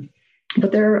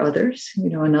 But there are others.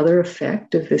 Another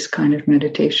effect of this kind of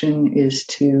meditation is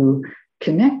to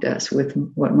connect us with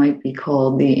what might be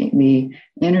called the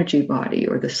energy body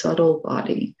or the subtle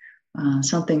body,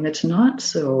 something that's not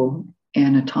so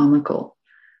anatomical.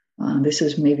 This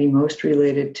is maybe most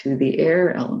related to the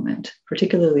air element,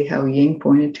 particularly how Ying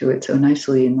pointed to it so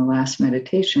nicely in the last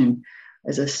meditation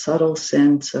as a subtle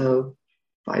sense of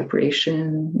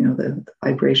vibration, the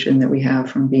vibration that we have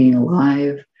from being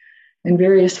alive, and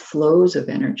various flows of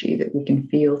energy that we can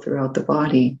feel throughout the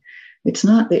body. It's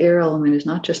not, the air element is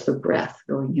not just the breath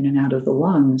going in and out of the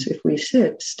lungs. If we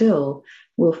sit still,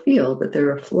 we'll feel that there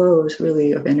are flows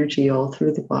really of energy all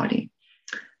through the body.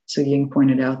 So Ying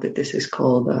pointed out that this is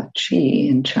called qi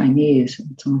in Chinese.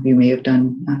 Some of you may have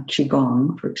done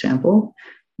qigong, for example,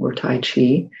 or tai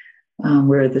chi,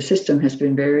 where the system has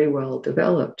been very well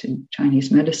developed in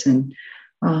Chinese medicine.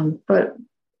 But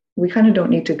we kind of don't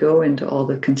need to go into all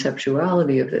the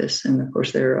conceptuality of this. And of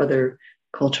course, there are other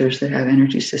cultures that have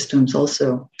energy systems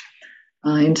also.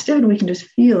 Instead, we can just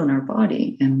feel in our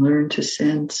body and learn to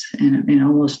sense and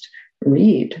almost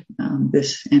read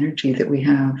this energy that we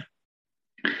have.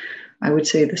 I would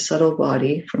say the subtle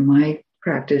body, for my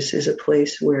practice, is a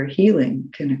place where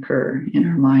healing can occur in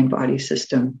our mind-body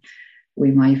system. We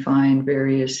might find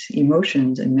various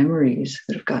emotions and memories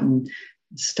that have gotten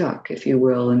stuck, if you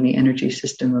will, in the energy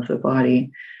system of the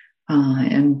body.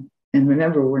 And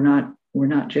remember, we're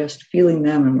not just feeling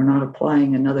them and we're not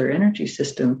applying another energy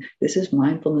system. This is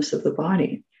mindfulness of the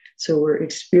body. So we're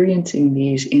experiencing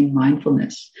these in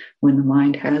mindfulness when the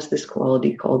mind has this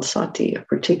quality called sati, a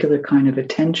particular kind of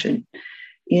attention.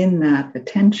 In that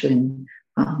attention,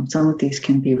 some of these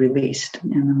can be released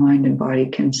and the mind and body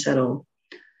can settle.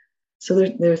 So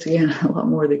there's again, a lot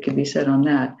more that can be said on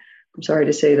that. I'm sorry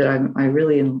to say that I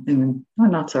really am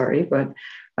not sorry, but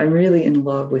I'm really in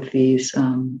love with these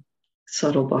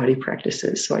subtle body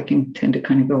practices. So I can tend to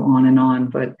kind of go on,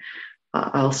 but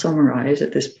I'll summarize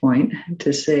at this point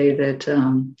to say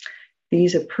that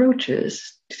these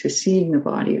approaches to seeing the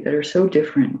body that are so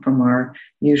different from our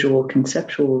usual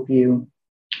conceptual view,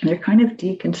 they're kind of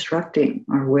deconstructing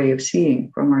our way of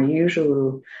seeing from our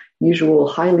usual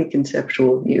highly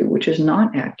conceptual view, which is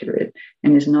not accurate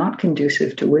and is not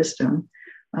conducive to wisdom,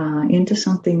 into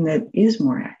something that is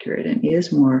more accurate and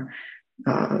is more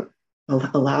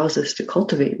allows us to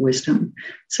cultivate wisdom.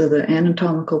 So the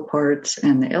anatomical parts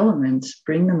and the elements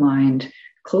bring the mind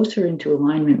closer into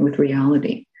alignment with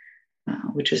reality,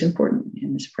 which is important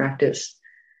in this practice.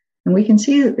 And we can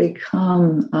see that they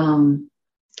come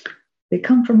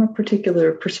from a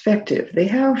particular perspective. They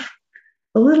have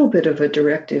a little bit of a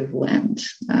directive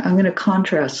lens. I'm going to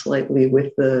contrast slightly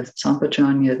with the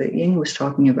sampajanya that Ying was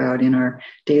talking about in our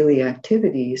daily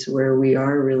activities, where we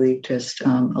are really just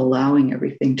allowing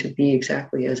everything to be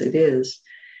exactly as it is.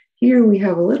 Here we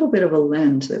have a little bit of a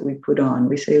lens that we put on.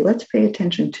 We say, let's pay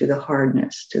attention to the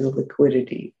hardness, to the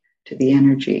liquidity, to the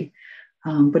energy.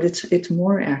 But it's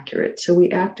more accurate. So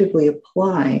we actively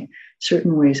apply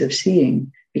certain ways of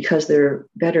seeing because they're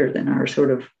better than our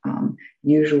sort of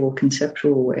usual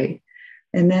conceptual way.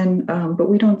 And then, but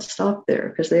we don't stop there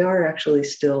because they are actually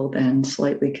still then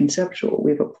slightly conceptual.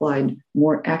 We've applied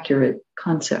more accurate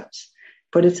concepts,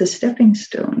 but it's a stepping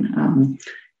stone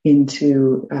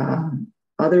into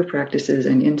other practices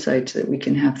and insights that we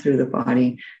can have through the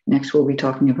body. Next, we'll be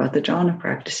talking about the jhana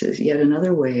practices, yet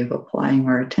another way of applying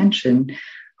our attention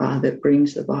that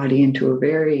brings the body into a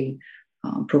very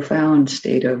profound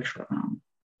state of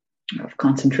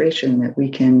concentration that we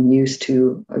can use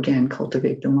to, again,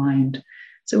 cultivate the mind.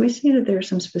 So we see that there are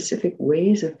some specific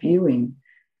ways of viewing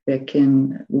that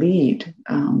can lead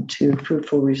to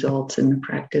fruitful results in the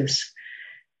practice.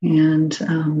 And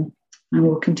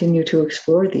we'll continue to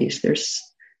explore these. There's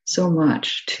so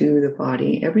much to the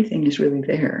body. Everything is really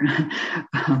there.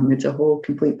 It's a whole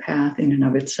complete path in and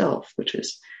of itself, which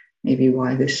is maybe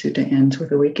why this sutta ends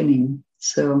with awakening.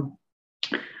 So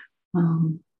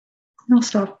I'll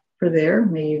stop for there.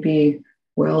 May you be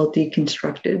well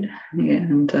deconstructed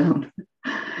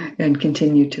and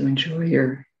continue to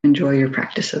enjoy your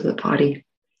practice of the body.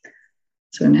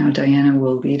 So now Diana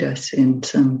will lead us in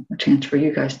a chance for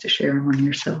you guys to share among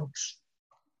yourselves.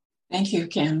 Thank you,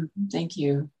 Kim. Thank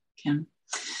you, Kim.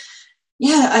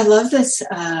 Yeah, I love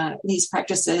these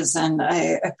practices, and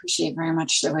I appreciate very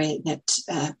much the way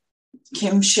that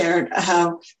Kim shared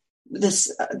how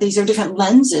these are different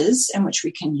lenses in which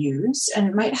we can use, and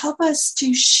it might help us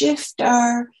to shift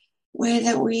our way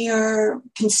that we are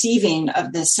conceiving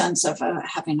of this sense of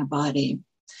having a body.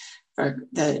 For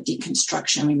the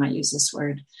deconstruction, we might use this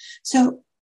word. So,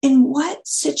 in what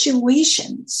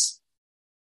situations,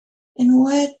 in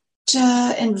what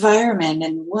environment,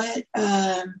 and what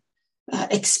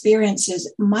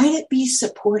experiences might it be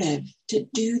supportive to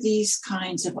do these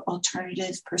kinds of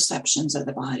alternative perceptions of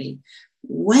the body?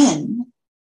 When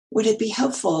would it be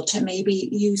helpful to maybe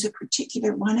use a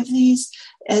particular one of these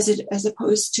as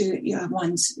opposed to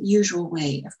one's usual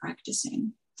way of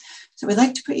practicing? So we'd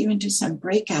like to put you into some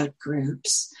breakout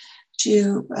groups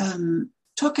to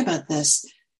talk about this,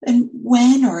 and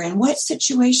when or in what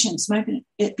situations might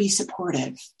it be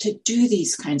supportive to do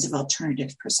these kinds of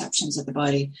alternative perceptions of the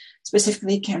body.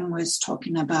 Specifically, Kim was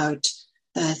talking about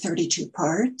the 32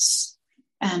 parts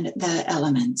and the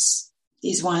elements,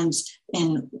 these ones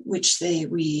in which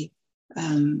we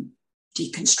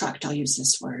deconstruct. I'll use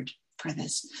this word for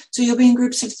this. So you'll be in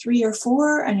groups of 3 or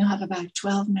 4, and you'll have about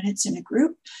 12 minutes in a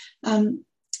group.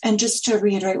 And just to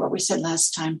reiterate what we said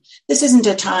last time, this isn't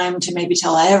a time to maybe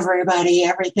tell everybody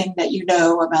everything that you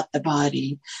know about the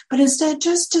body, but instead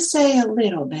just to say a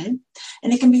little bit.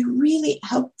 And it can be really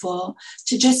helpful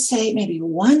to just say maybe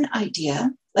one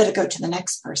idea, let it go to the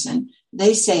next person.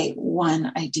 They say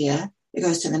one idea. It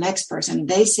goes to the next person.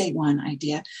 They say one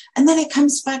idea. And then it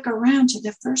comes back around to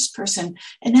the first person.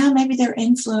 And now maybe they're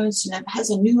influenced and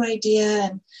has a new idea.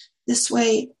 And this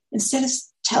way, instead of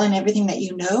telling everything that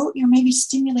you know, you're maybe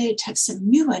stimulated to have some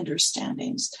new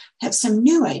understandings, have some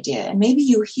new idea. And maybe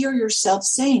you hear yourself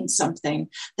saying something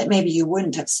that maybe you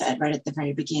wouldn't have said right at the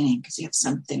very beginning because you have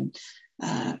something,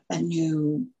 a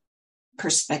new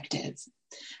perspective.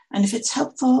 And if it's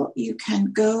helpful, you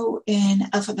can go in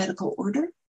alphabetical order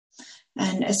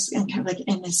and kind of like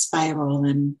in a spiral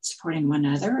and supporting one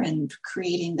another and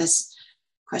creating this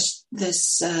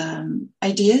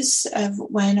ideas of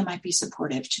when it might be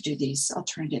supportive to do these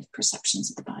alternative perceptions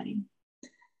of the body.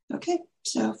 Okay,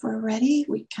 so if we're ready,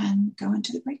 we can go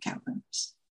into the breakout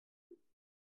rooms.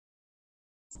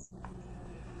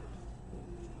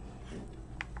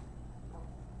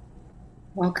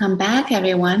 Welcome back,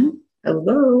 everyone.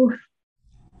 Hello.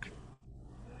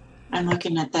 I'm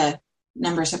looking at the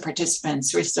numbers of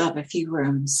participants. We still have a few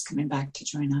rooms coming back to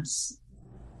join us.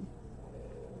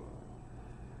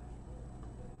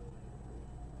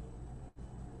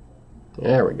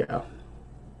 There we go.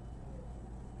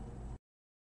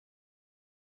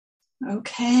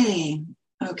 Okay.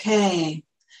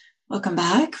 Welcome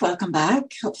back.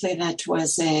 Hopefully that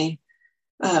was a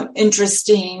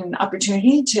interesting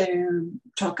opportunity to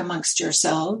talk amongst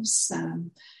yourselves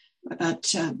about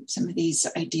some of these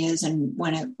ideas and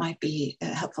when it might be a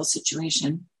helpful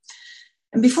situation.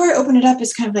 And before I open it up,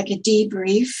 it's kind of like a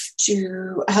debrief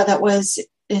to how that was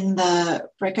in the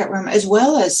breakout room, as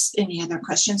well as any other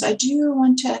questions. I do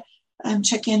want to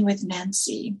check in with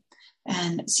Nancy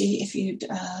and see if you'd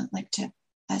like to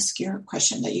ask your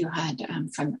question that you had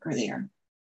from earlier.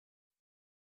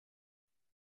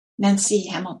 Nancy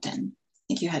Hamilton, I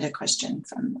think you had a question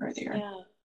from earlier.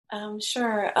 Yeah,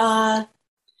 sure. Let's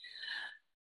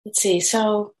see.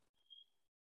 So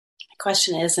my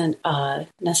question isn't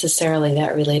necessarily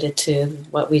that related to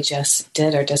what we just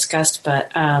did or discussed,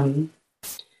 but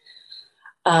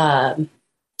a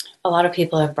lot of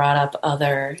people have brought up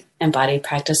other embodied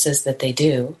practices that they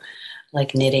do,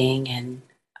 like knitting and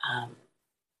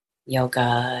yoga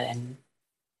and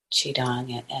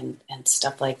qigong and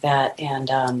stuff like that.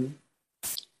 And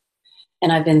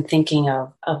I've been thinking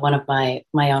of one of my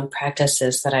own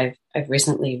practices that I've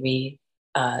recently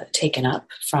taken up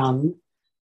from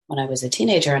when I was a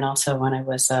teenager and also when I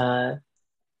was a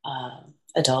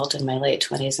adult in my late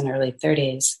 20s and early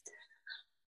 30s.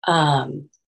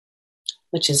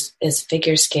 Which is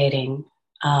figure skating.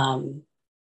 And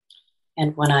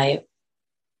when I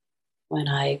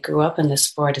grew up in this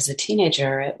sport as a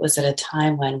teenager, it was at a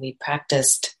time when we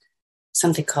practiced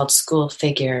something called school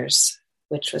figures,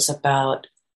 which was about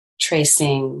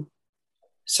tracing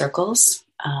circles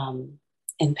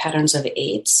in patterns of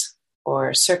 8s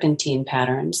or serpentine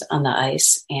patterns on the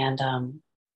ice. And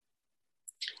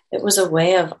it was a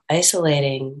way of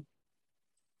isolating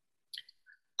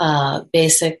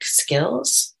basic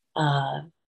skills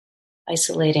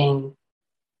isolating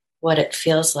what it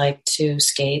feels like to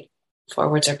skate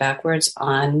forwards or backwards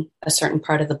on a certain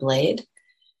part of the blade,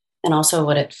 and also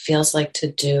what it feels like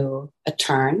to do a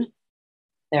turn.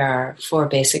 There are 4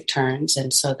 basic turns,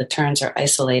 and so the turns are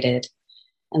isolated,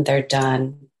 and they're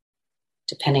done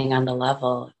depending on the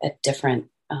level at different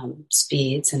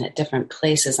speeds and at different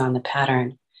places on the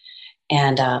pattern.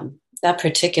 And that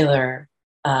particular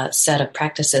set of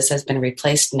practices has been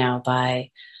replaced now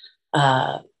by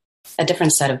a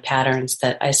different set of patterns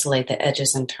that isolate the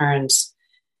edges and turns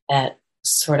at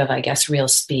sort of, I guess, real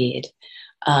speed.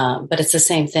 But it's the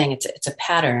same thing. It's a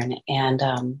pattern,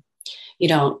 and you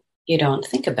don't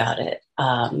think about it.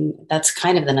 That's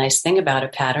kind of the nice thing about a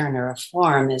pattern or a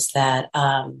form, is that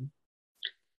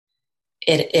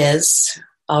it is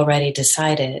already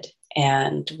decided,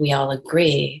 and we all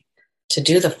agree to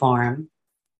do the form.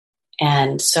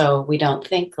 And so we don't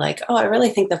think like, oh, I really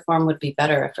think the form would be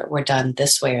better if it were done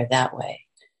this way or that way.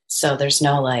 So there's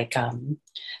no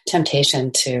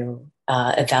temptation to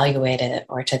evaluate it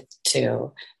or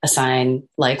to assign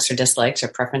likes or dislikes or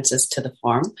preferences to the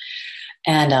form.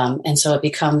 And so it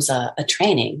becomes a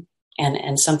training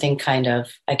and something kind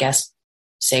of, I guess,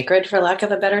 sacred, for lack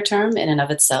of a better term, in and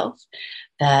of itself,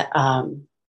 that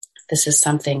this is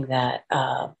something that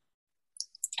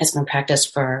has been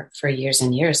practiced for years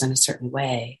and years in a certain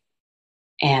way.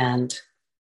 And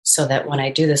so that when I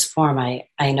do this form,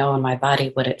 I know in my body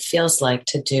what it feels like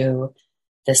to do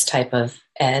this type of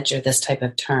edge or this type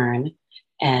of turn.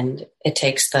 And it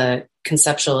takes the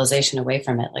conceptualization away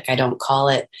from it. Like, I don't call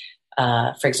it,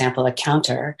 for example, a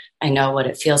counter. I know what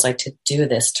it feels like to do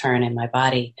this turn in my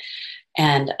body.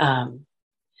 And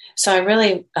so I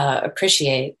really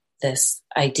appreciate this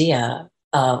idea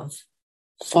of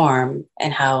form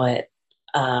and how it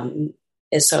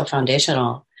is so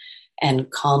foundational and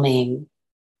calming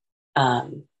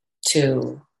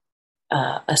to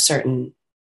a certain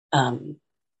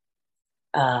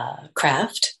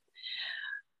craft.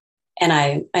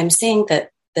 And I'm seeing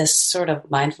that this sort of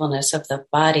mindfulness of the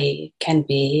body can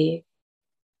be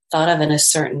thought of in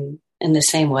the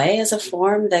same way as a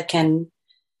form that can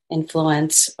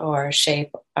influence or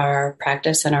shape our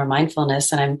practice and our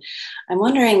mindfulness. And I'm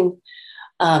wondering,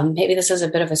 maybe this is a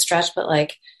bit of a stretch, but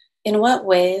like, in what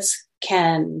ways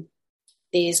can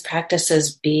these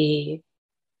practices be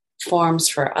forms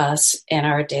for us in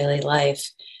our daily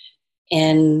life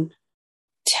in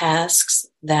tasks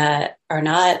that are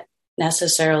not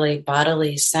necessarily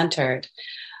bodily centered?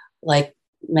 Like,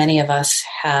 many of us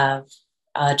have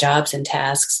jobs and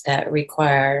tasks that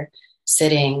require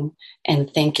sitting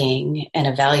and thinking and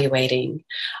evaluating,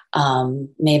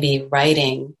 maybe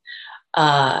writing.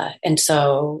 And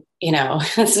so,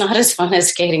 it's not as fun as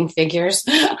skating figures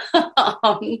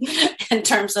in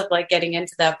terms of like getting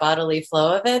into that bodily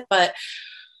flow of it. But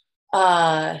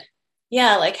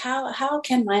like how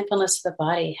can mindfulness of the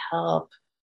body help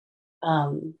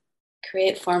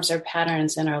create forms or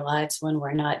patterns in our lives when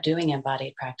we're not doing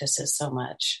embodied practices so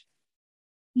much?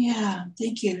 Yeah,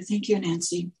 thank you. Thank you,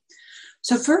 Nancy.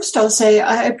 So first I'll say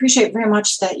I appreciate very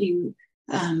much that you,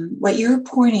 what you're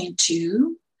pointing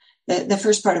to, the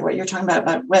first part of what you're talking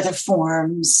about whether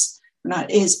forms or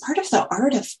not, is part of the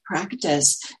art of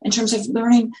practice in terms of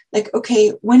learning, like,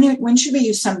 okay, when should we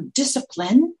use some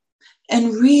discipline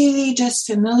and really just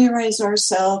familiarize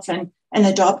ourselves and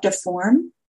adopt a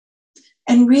form?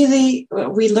 And really,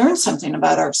 we learn something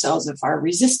about ourselves, of our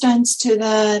resistance to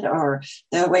that, or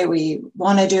the way we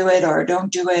want to do it or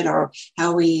don't do it, or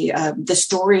how the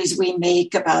stories we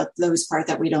make about those parts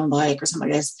that we don't like or something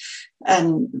like this,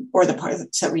 or the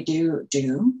parts that we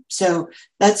do. So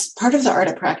that's part of the art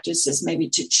of practice, is maybe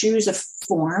to choose a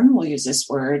form. We'll use this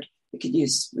word. We could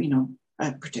use,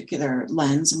 a particular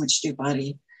lens in which to do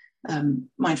body,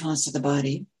 mindfulness of the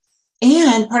body.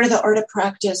 And part of the art of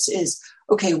practice is,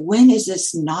 okay, when is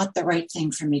this not the right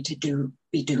thing for me to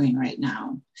be doing right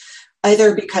now?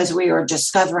 Either because we are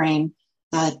discovering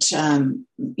that,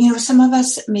 some of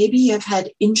us maybe have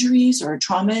had injuries or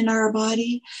trauma in our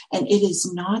body, and it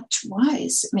is not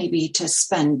wise maybe to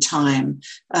spend time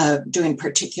doing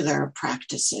particular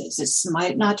practices. This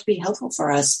might not be helpful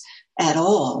for us at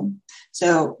all.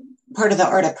 So part of the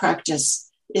art of practice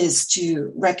is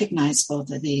to recognize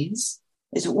both of these.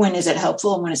 Is when is it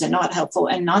helpful and when is it not helpful,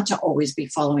 and not to always be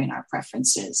following our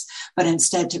preferences, but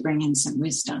instead to bring in some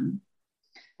wisdom.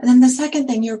 And then the second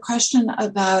thing, your question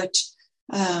about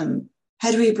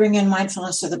how do we bring in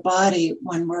mindfulness of the body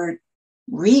when we're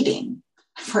reading,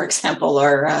 for example,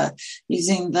 or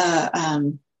using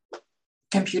the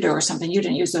computer or something. You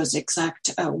didn't use those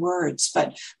exact words,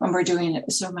 but when we're doing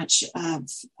so much of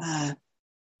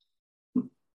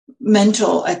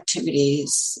mental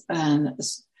activities. And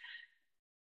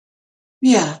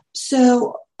yeah,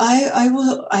 so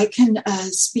I can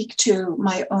speak to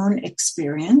my own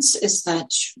experience is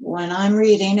that when I'm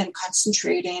reading and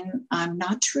concentrating, I'm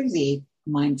not truly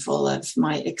mindful of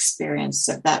my experience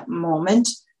of that moment,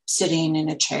 sitting in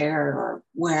a chair or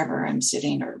wherever I'm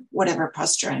sitting or whatever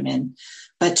posture I'm in.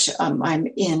 But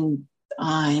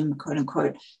I'm quote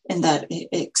unquote in that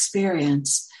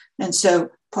experience. And so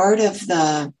part of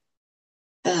the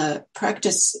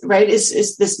practice, right,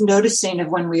 is this noticing of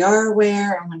when we are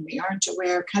aware and when we aren't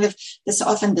aware, kind of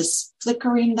this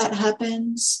flickering that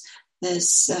happens,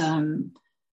 this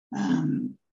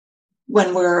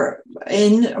when we're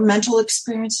in mental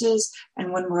experiences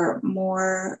and when we're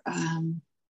more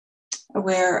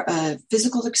aware of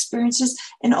physical experiences,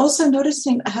 and also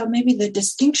noticing how maybe the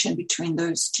distinction between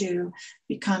those two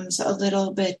becomes a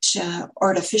little bit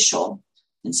artificial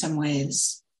in some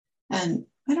ways. And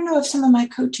I don't know if some of my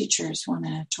co-teachers want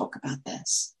to talk about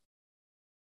this.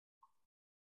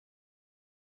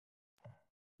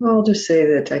 Well, I'll just say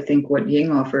that I think what Ying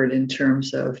offered in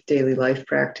terms of daily life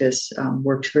practice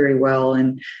works very well.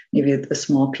 And maybe a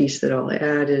small piece that I'll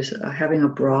add is having a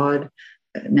broad,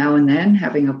 now and then,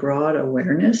 having a broad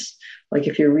awareness. Like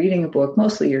if you're reading a book,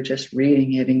 mostly you're just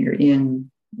reading it and you're in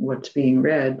what's being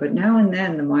read. But now and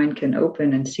then the mind can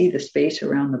open and see the space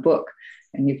around the book.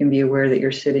 And you can be aware that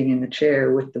you're sitting in the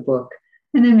chair with the book.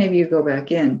 And then maybe you go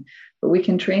back in. But we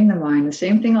can train the mind. The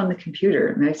same thing on the computer.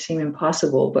 It might seem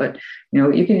impossible, but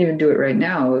you can even do it right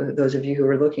now. Those of you who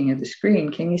are looking at the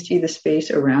screen, can you see the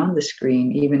space around the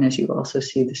screen, even as you also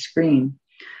see the screen?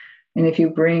 And if you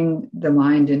bring the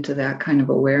mind into that kind of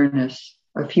awareness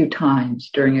a few times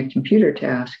during a computer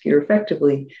task, you're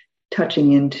effectively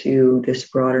touching into this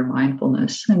broader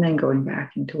mindfulness and then going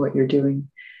back into what you're doing.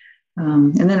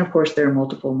 And then, of course, there are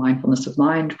multiple mindfulness of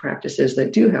mind practices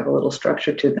that do have a little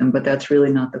structure to them, but that's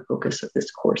really not the focus of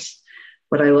this course.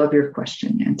 But I love your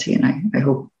question, Nancy, and I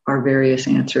hope our various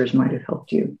answers might have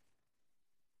helped you.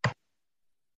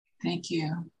 Thank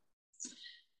you.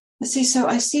 Let's see. So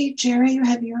I see, Jerry, you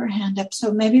have your hand up.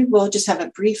 So maybe we'll just have a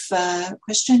brief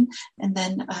question, and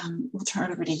then we'll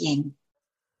turn it over to Ying.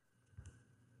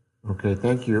 Okay,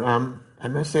 thank you. I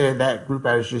must say that group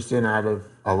I was just in, out of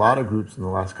a lot of groups in the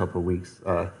last couple of weeks,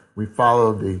 we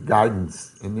followed the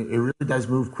guidance, and it really does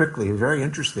move quickly. It was very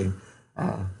interesting.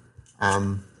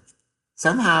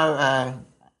 Somehow,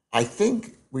 I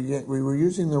think we were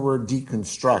using the word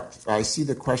deconstruct. I see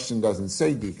the question doesn't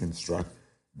say deconstruct,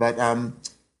 but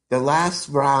the last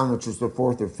round, which was the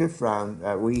fourth or fifth round,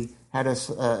 we had a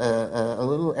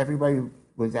little, everybody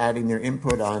was adding their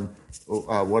input on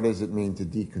what does it mean to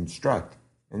deconstruct.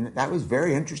 And that was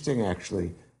very interesting,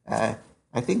 actually.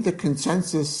 I think the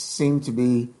consensus seemed to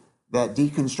be that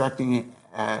deconstructing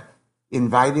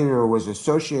invited or was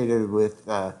associated with,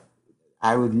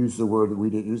 I would use the word, we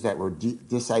didn't use that word,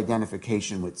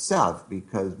 disidentification with self,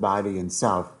 because body and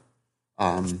self.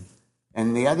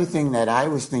 And the other thing that I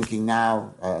was thinking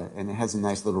now, and it has a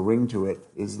nice little ring to it,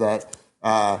 is that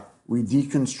we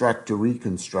deconstruct to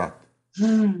reconstruct.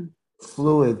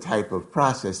 Fluid type of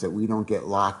process that we don't get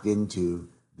locked into.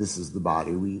 This is the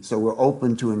body. So we're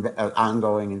open to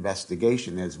ongoing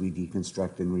investigation as we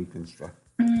deconstruct and reconstruct.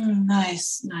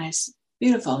 Nice.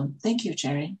 Beautiful. Thank you,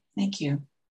 Jerry. Thank you.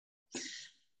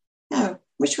 Now,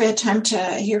 wish we had time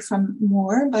to hear from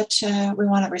more, but we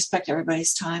want to respect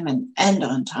everybody's time and end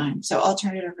on time. So I'll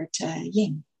turn it over to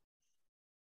Ying.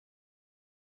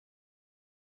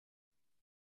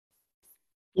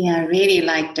 Yeah, I really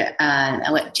liked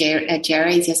what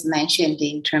Jerry just mentioned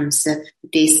in terms of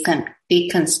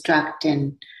deconstruct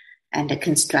and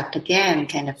construct again,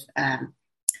 kind of, and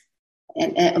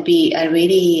it will be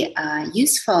really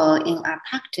useful in our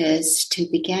practice to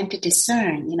begin to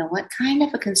discern, what kind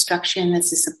of a construction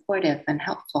is supportive and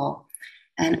helpful,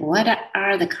 and what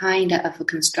are the kind of a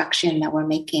construction that we're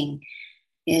making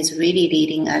is really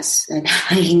leading us in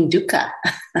dukkha,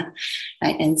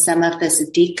 right? And some of this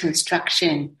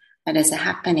deconstruction that is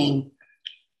happening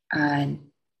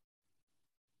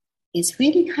is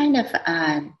really kind of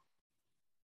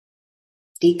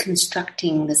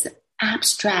deconstructing this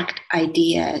abstract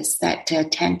ideas that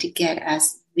tend to get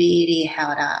us really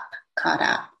caught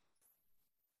up.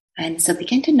 And so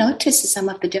begin to notice some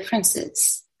of the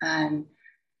differences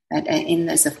that in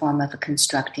as a form of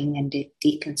constructing and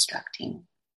deconstructing.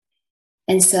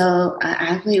 And so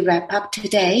as we wrap up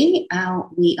today,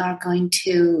 we are going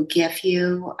to give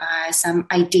you some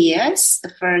ideas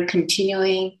for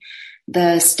continuing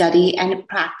the study and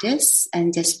practice.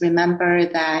 And just remember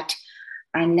that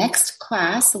our next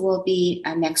class will be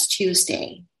next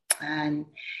Tuesday. And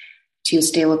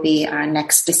Tuesday will be our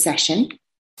next session.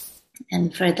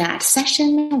 And for that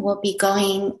session, we'll be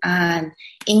going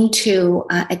into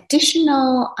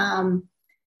additional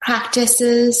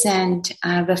practices and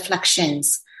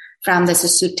reflections from the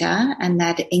sutta, and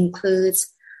that includes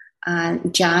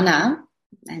jhana,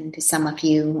 and some of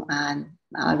you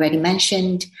already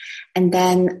mentioned, and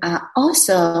then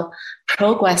also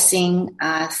progressing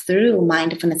through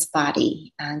mindfulness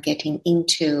body, getting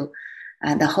into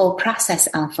the whole process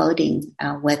unfolding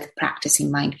with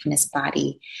practicing mindfulness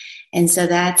body. And so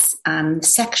that's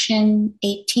section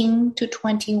 18 to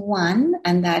 21,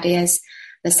 and that is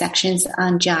the sections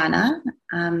on jhana,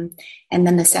 and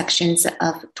then the sections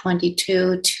of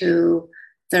 22 to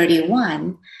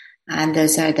 31. And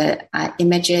those are the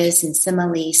images and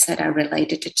similes that are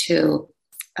related to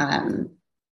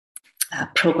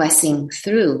progressing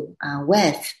through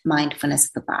with mindfulness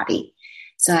of the body.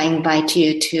 So I invite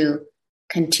you to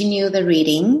continue the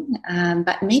reading,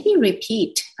 but maybe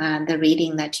repeat the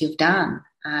reading that you've done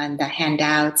and the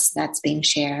handouts that's being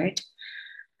shared.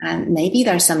 And maybe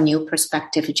there's some new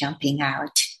perspective jumping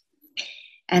out.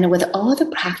 And with all the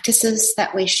practices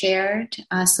that we shared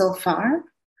so far,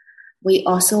 we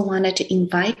also wanted to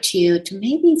invite you to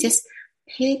maybe just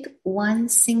pick one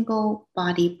single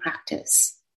body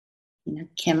practice.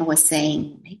 Kim was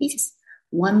saying maybe just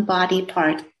one body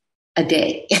part a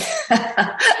day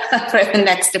for the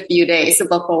next few days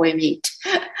before we meet,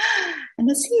 and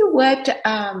to see what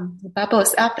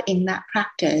bubbles up in that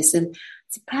practice. And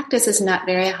practice is not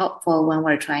very helpful when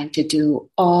we're trying to do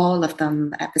all of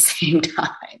them at the same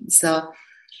time. So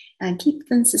keep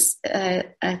things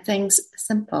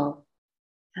simple,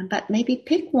 but maybe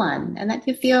pick one and that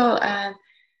you feel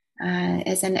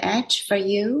as an edge for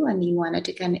you, and you wanted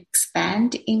to kind of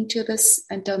expand into this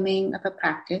domain of a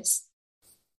practice,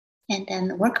 and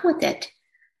then work with it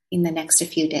in the next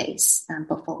few days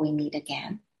before we meet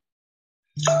again.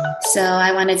 So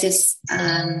I want to just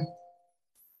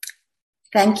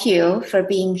thank you for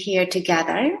being here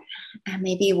together, and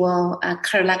maybe we'll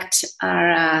collect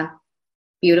our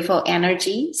beautiful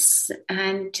energies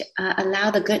and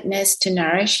allow the goodness to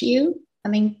nourish you. I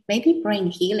mean, maybe bring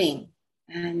healing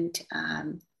and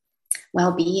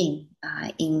well-being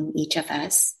in each of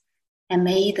us. And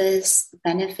may this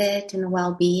benefit and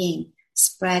well-being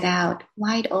spread out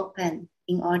wide open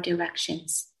in all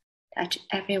directions, touch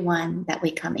everyone that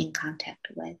we come in contact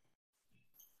with.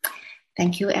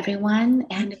 Thank you, everyone,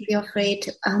 and feel free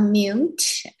to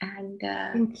unmute and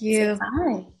thank you. Say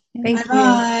bye. Thank you.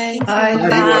 Bye. Bye.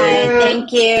 Bye.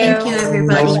 Thank you. Thank you,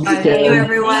 everybody. Thank Thank you,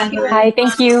 everyone. Bye.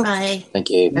 Thank you. Bye. Thank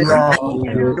you.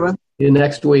 See you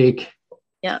next week.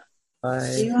 Yeah. Bye.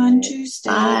 See you on Tuesday.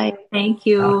 Bye. Thank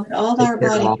you. All our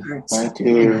body parts. Thank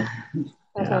you.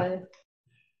 Bye-bye.